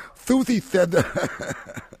that one? Thuthi said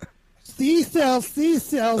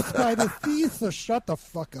C-cells by the C-cells. Shut the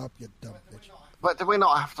fuck up, you dumb bitch. But do we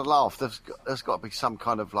not have to laugh? There's got to be some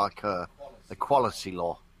kind of like equality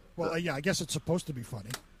law. Well, yeah, I guess it's supposed to be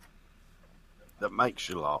funny. That makes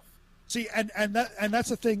you laugh. See, and that's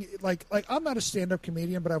the thing. Like I'm not a stand-up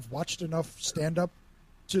comedian, but I've watched enough stand-up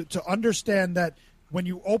to understand that when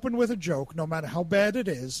you open with a joke, no matter how bad it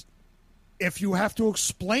is, if you have to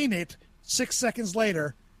explain it 6 seconds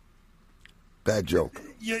later, bad joke.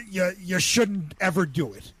 You shouldn't ever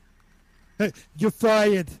do it. You're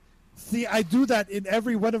fired. See, I do that in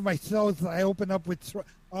every one of my shows. I open up with,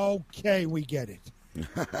 okay, we get it.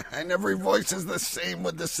 And every voice is the same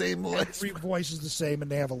with the same lisp. Every voice is the same, and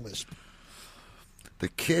they have a lisp. The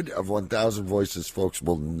kid of 1,000 voices, folks,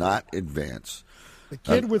 will not advance. The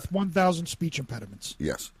kid with 1,000 speech impediments.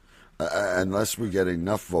 Yes. Unless we get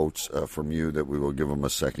enough votes from you that we will give him a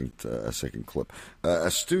second clip.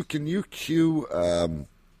 Stu, can you cue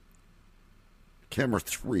camera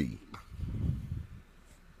 3?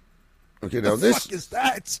 Okay, now the fuck is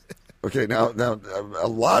that? Okay, now, a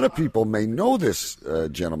lot of people may know this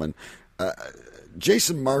gentleman.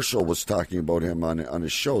 Jason Marshall was talking about him on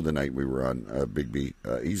his show the night we were on, Big B.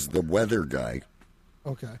 He's the weather guy.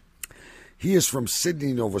 Okay. He is from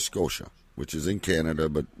Sydney, Nova Scotia, which is in Canada,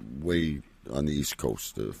 but way on the East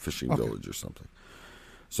Coast, a fishing village or something.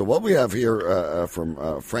 So what we have here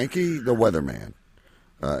from Frankie the Weatherman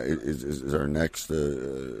is our next, what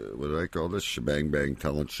do I call this, Shebang Bang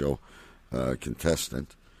Talent Show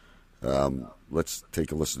contestant. Let's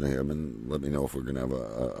take a listen to him and let me know if we're going to have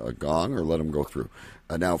a gong or let him go through.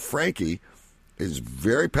 Now, Frankie is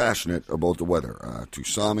very passionate about the weather.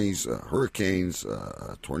 Tsunamis, hurricanes,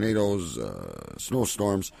 tornadoes,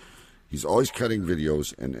 snowstorms. He's always cutting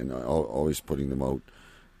videos and always putting them out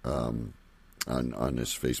on his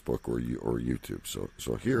Facebook or YouTube.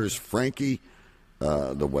 So here's Frankie,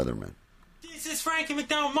 the Weatherman. This is Frankie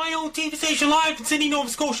McDowell, my own TV station live in Sydney, Nova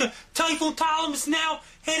Scotia. Typhoon Talum is now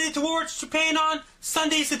headed towards Japan on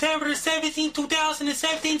Sunday, September the 17th,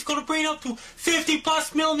 2017. It's going to bring up to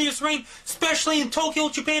 50+ millimeters rain, especially in Tokyo,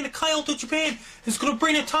 Japan, and Kyoto, Japan. It's going to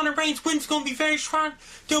bring a ton of rain. Winds going to be very strong.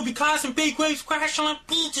 They'll be causing big waves crashing on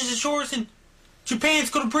beaches and shores in Japan.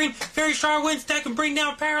 It's going to bring very strong winds that can bring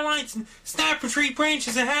down power lines and snap tree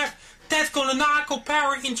branches in half. That's going to knock out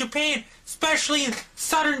power in Japan, especially in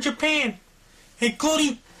southern Japan,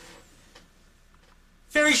 including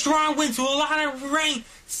very strong winds with a lot of rain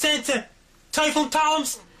sent to Typhoon Talum.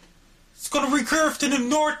 It's going to recurve to the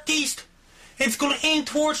northeast. It's going to aim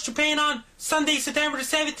towards Japan on Sunday, September the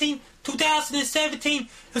 17th, 2017.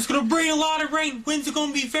 It's going to bring a lot of rain. Winds are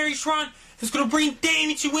going to be very strong. It's going to bring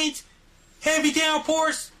damaging winds, heavy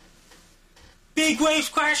downpours, big waves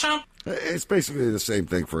crash on. It's basically the same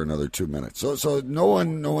thing for another 2 minutes. So no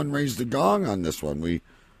one raised the gong on this one.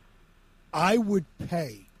 I would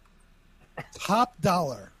pay top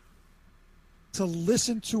dollar to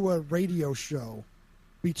listen to a radio show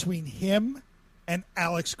between him and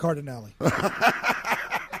Alex Cardinale.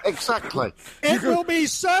 Exactly. It will be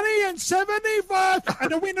sunny and 75,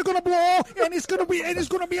 and the wind is going to blow, and it's going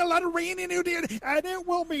to be a lot of rain in here, and it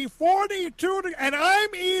will be 42, and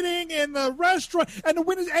I'm eating in the restaurant, and the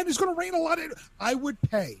wind and it's going to rain a lot. I would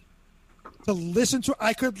pay to listen to.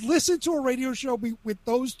 I could listen to a radio show with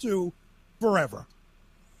those two forever.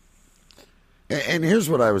 And here's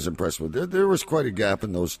what I was impressed with. There was quite a gap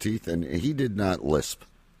in those teeth, and he did not lisp.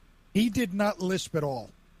 He did not lisp at all.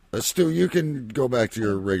 Stu, you can go back to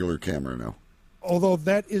your regular camera now. Although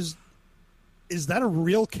is that a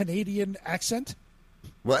real Canadian accent?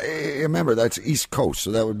 Well, remember, that's East Coast,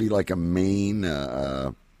 so that would be like a Maine,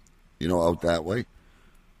 out that way.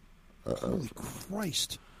 Holy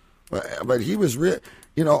Christ. But he was real,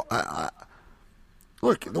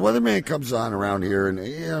 look, the weatherman comes on around here, and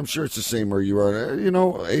I'm sure it's the same where you are.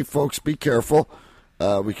 Hey, folks, be careful.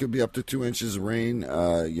 We could be up to 2 inches of rain.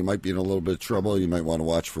 You might be in a little bit of trouble. You might want to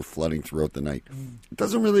watch for flooding throughout the night. It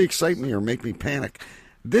doesn't really excite me or make me panic.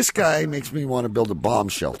 This guy makes me want to build a bomb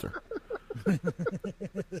shelter.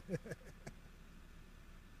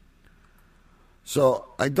 So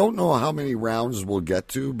I don't know how many rounds we'll get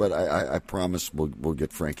to, but I promise we'll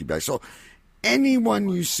get Frankie back. So anyone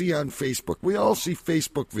you see on Facebook, we all see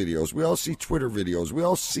Facebook videos. We all see Twitter videos. We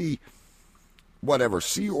all see whatever,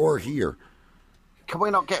 see or hear. Can we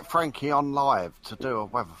not get Frankie on live to do a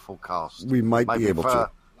weather forecast? We might be able to.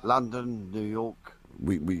 London, New York,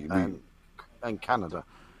 and Canada.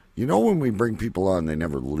 When we bring people on, they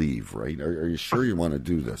never leave, right? Are you sure you want to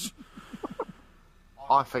do this?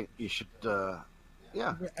 I think you should,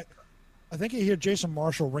 yeah. I think you hear Jason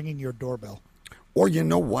Marshall ringing your doorbell. Or you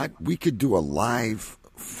know what? We could do a live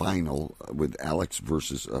final with Alex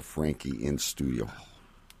versus Frankie in studio.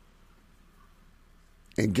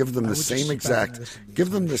 And give them the same exact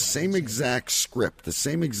script, the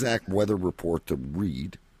same exact weather report to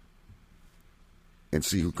read, and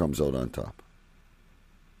see who comes out on top.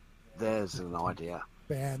 There's an idea.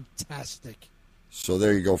 Fantastic. So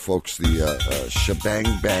there you go, folks. The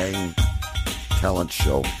Shebang Bang Talent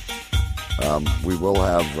Show. We will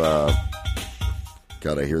have.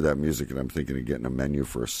 God, I hear that music, and I'm thinking of getting a menu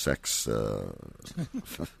for a sex.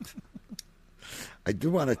 I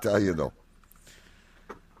do want to tell you though.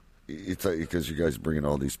 Because you guys bringing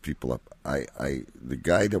all these people up, the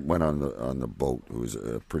guy that went on the boat, who was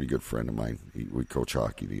a pretty good friend of mine, we coach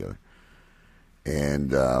hockey together,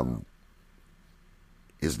 and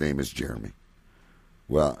his name is Jeremy.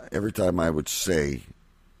 Well, every time I would say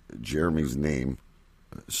Jeremy's name,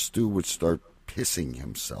 Stu would start pissing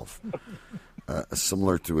himself,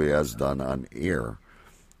 similar to he has done on air,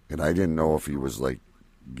 and I didn't know if he was like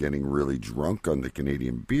getting really drunk on the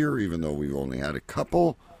Canadian beer, even though we only had a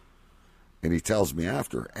couple. And he tells me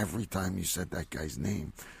after, every time you said that guy's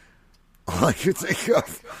name, all I could think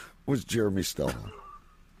of was Jeremy Stellhorn.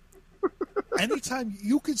 Anytime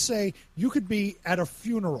you could be at a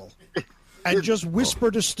funeral and just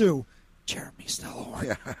whisper to Stu, Jeremy Stellhorn.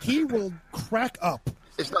 Yeah. He will crack up.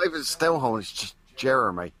 It's not even Stellhorn, it's just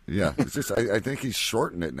Jeremy. Yeah, it's just I think he's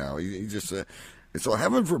shortened it now. He just so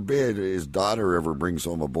heaven forbid his daughter ever brings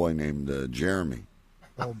home a boy named Jeremy.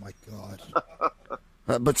 Oh my God!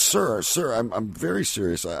 But sir, I'm very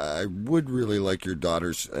serious. I would really like your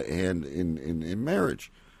daughter's hand in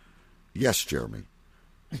marriage. Yes, Jeremy.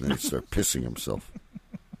 And then he started pissing himself.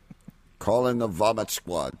 Call in the vomit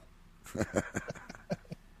squad.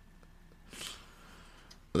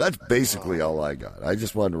 Well, that's basically all I got. I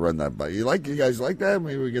just wanted to run that by you. You guys like that?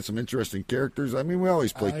 Maybe we get some interesting characters. I mean, we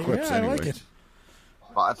always play clips anyway. I like it.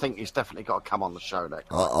 But I think he's definitely got to come on the show next.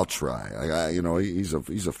 I'll try. He's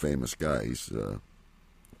a famous guy. He's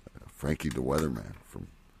Frankie the Weatherman from.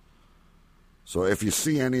 So if you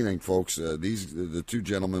see anything, folks, the two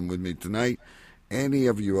gentlemen with me tonight. Any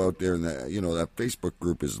of you out there in that Facebook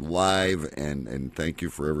group is live, and thank you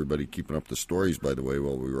for everybody keeping up the stories. By the way,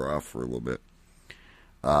 while we were off for a little bit.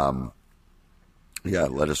 Yeah,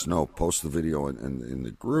 let us know. Post the video in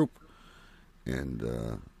the group, and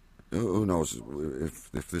who knows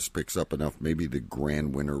if this picks up enough? Maybe the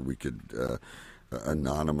grand winner we could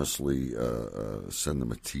anonymously send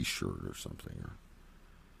them a T-shirt or something, or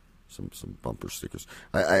some bumper stickers.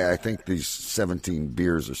 I think these 17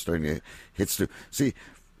 beers are starting to hit. See,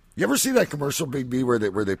 you ever see that commercial, Big B, where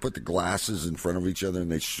they put the glasses in front of each other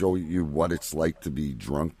and they show you what it's like to be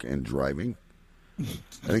drunk and driving?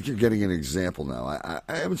 I think you're getting an example now. I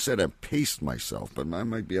haven't said I've paced myself, but I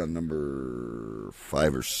might be on number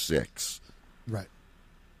 5 or 6. Right.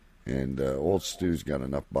 And old Stu's got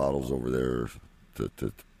enough bottles over there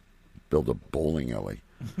to build a bowling alley.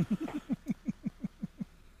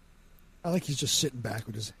 I like he's just sitting back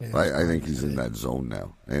with his hands. I think he's in that zone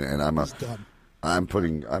now, and I'm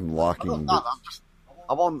locking. I'm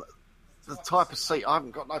on the type of seat. I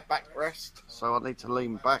haven't got no backrest, so I need to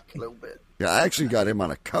lean back a little bit. Yeah, I actually got him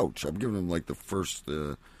on a couch. I'm giving him like the first,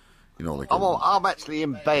 I'm actually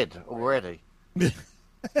in bed already.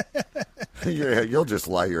 Yeah, you'll just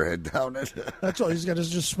lie your head down. That's all. He's got to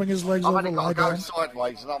just swing his legs over, I've only got to go down.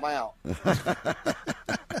 sideways, and I'm out.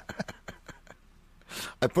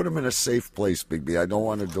 I put him in a safe place, Big B. I don't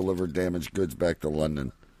want to deliver damaged goods back to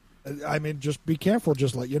London. I mean, just be careful.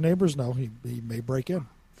 Just let your neighbors know he may break in.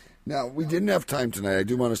 Now, we didn't have time tonight. I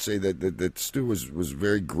do want to say that Stu was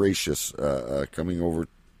very gracious coming over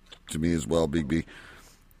to me as well, Big B.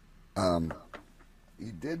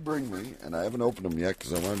 He did bring me, and I haven't opened them yet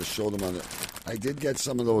because I wanted to show them on it. I did get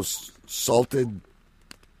some of those salted,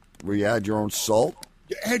 where you add your own salt.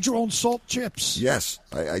 You add your own salt chips. Yes,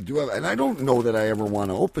 I do have, and I don't know that I ever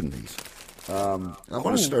want to open these. I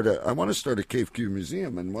want to start a Cave Q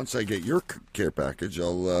museum, and once I get your care package,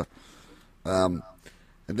 I'll.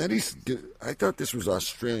 And then I thought this was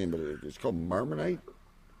Australian, but it's called Marmite.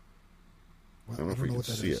 I don't know if we can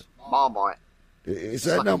see it. Marmite. Is it's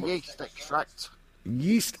that like now? Yeast extract.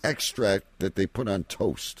 Yeast extract that they put on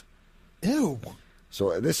toast. Ew.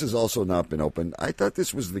 So this has also not been opened. I thought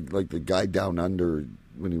this was the guy down under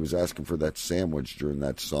when he was asking for that sandwich during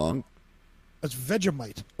that song. That's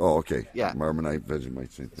Vegemite. Oh, okay. Yeah. Marmite,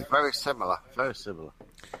 Vegemite, same thing. Very similar. Very similar.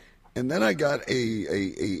 And then I got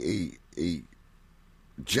a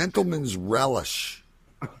gentleman's relish.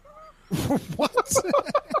 What?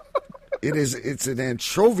 It's an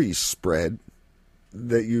anchovy spread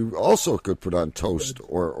that you also could put on toast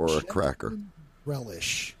or a cracker.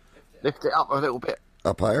 Relish. Lift it up a little bit.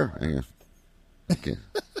 Up higher? Hang on. Okay.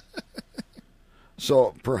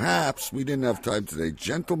 So perhaps we didn't have time today.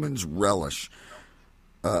 Gentleman's relish.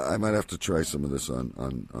 I might have to try some of this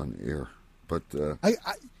on air. But I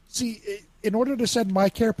see. In order to send my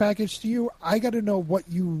care package to you, I got to know what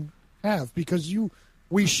you have because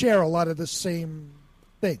we share a lot of the same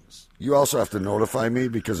things. You also have to notify me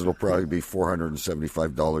because it'll probably be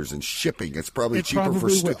 $475 in shipping. It's probably cheaper for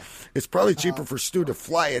Stu. It's probably cheaper for Stu to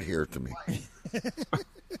fly it here to me.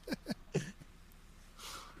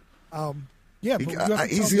 Yeah,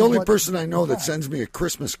 he's the only person I know that sends me a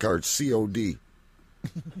Christmas card COD.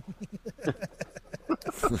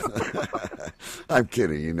 I'm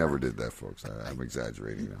kidding. He never did that, folks. I'm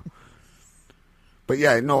exaggerating now. But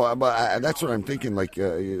yeah, no, that's what I'm thinking. Like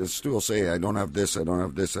Stu will say, I don't have this, and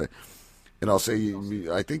I'll say,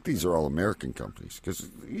 I think these are all American companies because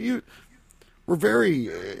we're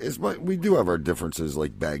we do have our differences,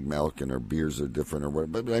 like bag milk and our beers are different or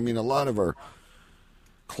what. But I mean, a lot of our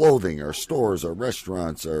clothing, our stores, our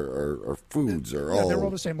restaurants, our foods are all. They're all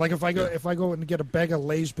the same. Like if I go and get a bag of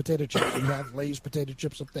Lay's potato chips, you have Lay's potato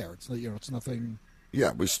chips up there. It's it's nothing.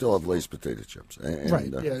 Yeah, we still have Lay's potato chips. Right.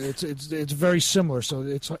 Yeah, it's very similar. So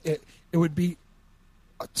it would be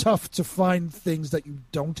tough to find things that you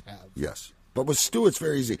don't have. Yes, but with Stu, it's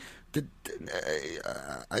very easy.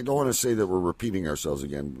 I don't want to say that we're repeating ourselves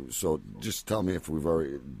again. So just tell me if we've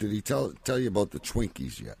already. Did he tell you about the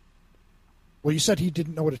Twinkies yet? Well, you said he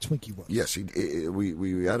didn't know what a Twinkie was. Yes,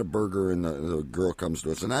 we had a burger, and the girl comes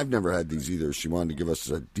to us, and I've never had these either. She wanted to give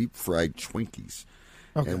us deep fried Twinkies,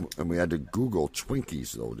 and we had to Google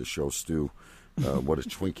Twinkies though to show Stu what a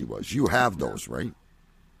Twinkie was. You have those, right?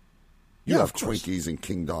 You have Twinkies and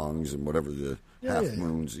King Dongs and whatever the Half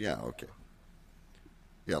Moons. Yeah, okay.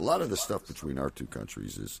 Yeah, a lot of the stuff between our two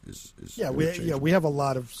countries is we have a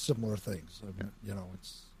lot of similar things. I mean,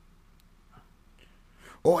 it's.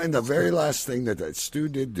 Oh, and the very last thing that Stu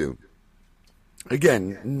did do,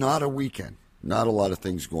 again, not a weekend, not a lot of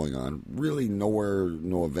things going on, really nowhere,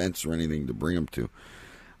 no events or anything to bring him to.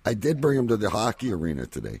 I did bring him to the hockey arena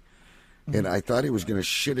today, and I thought he was going to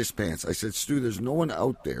shit his pants. I said, Stu, there's no one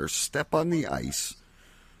out there. Step on the ice.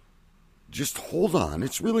 Just hold on.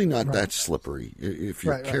 It's really not that slippery if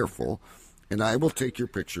you're careful, and I will take your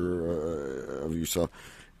picture of you. So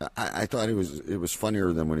I thought it was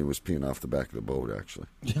funnier than when he was peeing off the back of the boat, actually.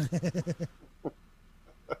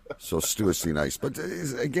 So Stu has seen ice, but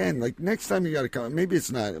again, like next time you got to come. Maybe it's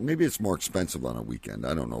not. Maybe it's more expensive on a weekend.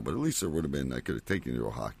 I don't know, but at least there would have been. I could have taken you to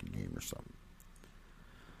a hockey game or something.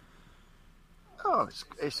 Oh,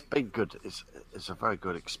 it's been good. It's a very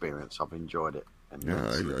good experience. I've enjoyed it. And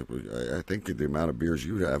I think the amount of beers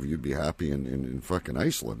you'd have, you'd be happy in fucking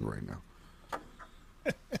Iceland right now.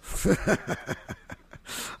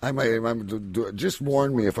 Just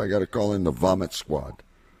warn me if I got to call in the vomit squad.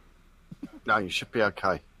 No, you should be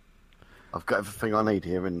okay. I've got everything I need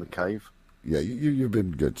here in the cave. Yeah, you've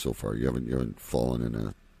been good so far. You haven't fallen in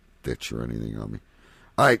a ditch or anything on me.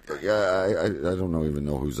 All right, I don't even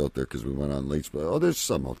know who's out there because we went on late. But there's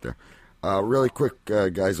some out there. Really quick,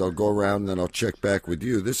 guys, I'll go around and then I'll check back with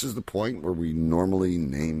you. This is the point where we normally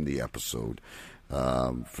name the episode.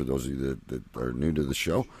 For those of you that are new to the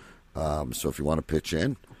show. So if you want to pitch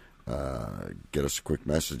in, get us a quick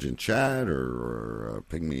message in chat or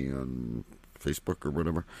ping me on Facebook or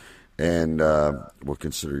whatever, and we'll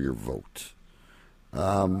consider your vote.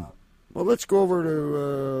 Well, let's go over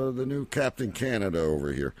to the new Captain Canada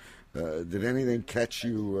over here. Did anything catch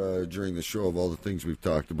you during the show of all the things we've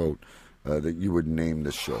talked about that you would name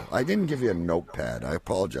the show? I didn't give you a notepad. I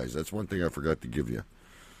apologize. That's one thing I forgot to give you.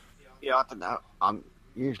 Yeah, I don't know. I'm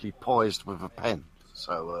usually poised with a pen,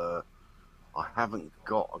 so I haven't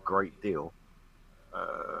got a great deal.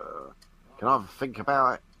 Can I have a think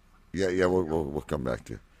about it? Yeah, we'll come back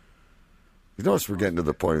to you. You notice we're getting to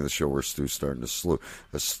the point of the show where Stu's starting to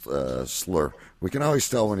slur. We can always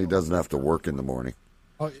tell when he doesn't have to work in the morning.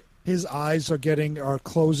 His eyes are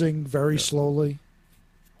closing very slowly.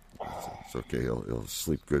 It's okay. He'll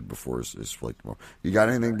sleep good before his flight tomorrow. You got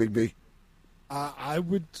anything, Big B? I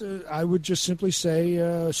would just simply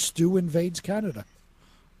say Stu invades Canada.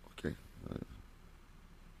 Okay.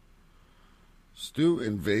 Stu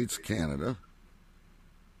invades Canada.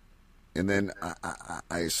 And then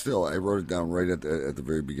I wrote it down right at the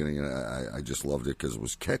very beginning, and I just loved it because it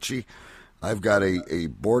was catchy. I've got a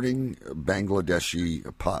boarding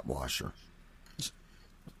Bangladeshi pot washer.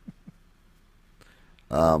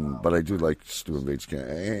 But I do like Stu invades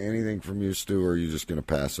Canada. Anything from you, Stu, or are you just going to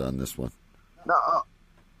pass on this one? No,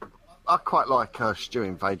 I quite like Stu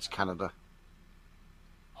invades Canada.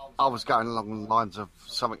 I was going along the lines of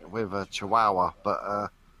something with a Chihuahua,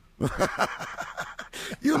 but...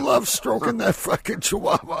 You love stroking that fucking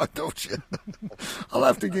Chihuahua, don't you? I'll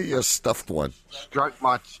have to get you a stuffed one. Stroke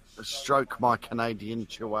my Canadian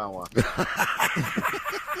Chihuahua.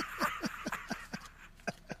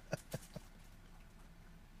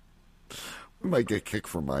 We might get kicked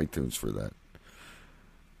from iTunes for that.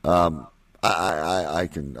 I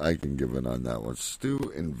can give it on that one.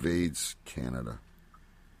 Stu invades Canada.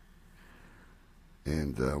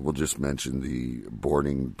 And we'll just mention the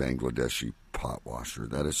boarding Bangladeshi pot washer.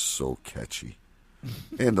 That is so catchy.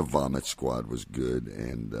 And the Vomit Squad was good.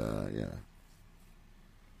 And, yeah.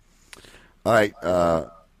 All right.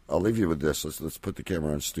 I'll leave you with this. Let's put the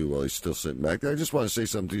camera on Stu while he's still sitting back there. I just want to say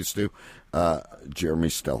something to you, Stu. Jeremy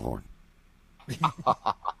Stellhorn.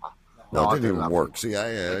 No, it didn't even work. See,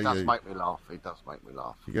 it does make me laugh. It does make me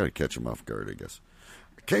laugh. You got to catch him off guard, I guess.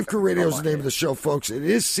 Cave Crew Radio is the name of the show, folks. It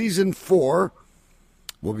is season 4.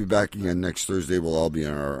 We'll be back again next Thursday. We'll all be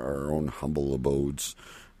in our own humble abodes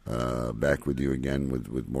back with you again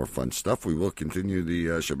with more fun stuff. We will continue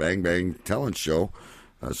the Shebang Bang Talent Show.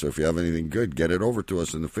 So if you have anything good, get it over to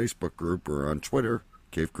us in the Facebook group or on Twitter,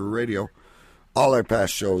 Cave Crew Radio. All our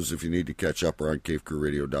past shows, if you need to catch up, are on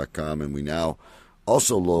cavecrewradio.com, and we now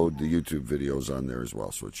also load the YouTube videos on there as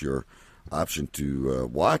well. So it's your option to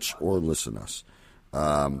watch or listen to us.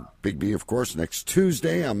 Big B, of course, next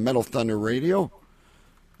Tuesday on Metal Thunder Radio.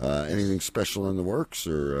 Anything special in the works?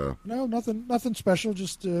 Or No, nothing special.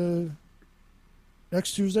 Just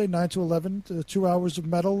next Tuesday, 9 to 11, 2 hours of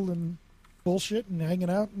metal and bullshit and hanging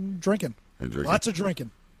out and drinking. Lots of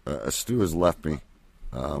drinking. Stu has left me.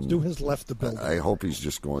 Stu has left the building. I hope he's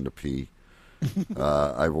just going to pee.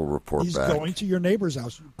 I will report He's back. He's going to your neighbor's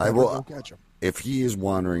house. I will go catch him. If he is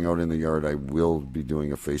wandering out in the yard, I will be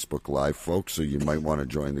doing a Facebook Live, folks, so you might want to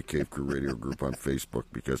join the Cave Crew Radio group on Facebook,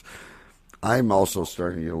 because I'm also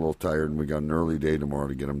starting to get a little tired, and we got an early day tomorrow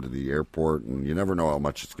to get him to the airport, and you never know how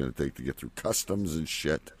much it's going to take to get through customs and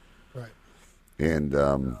shit. Right.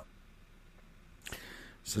 And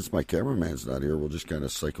since my cameraman's not here, we'll just kind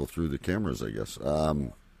of cycle through the cameras, I guess.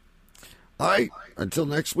 All right, until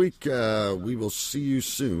next week, we will see you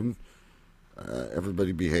soon.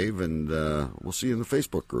 Everybody behave, and we'll see you in the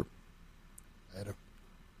Facebook group. Later.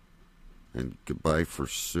 And goodbye for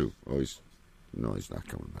Sue. Oh, he's not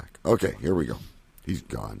coming back. Okay, here we go. He's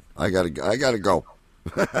gone. I gotta go.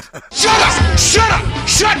 Shut up! Shut up!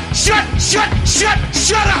 Shut up!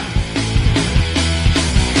 Shut up!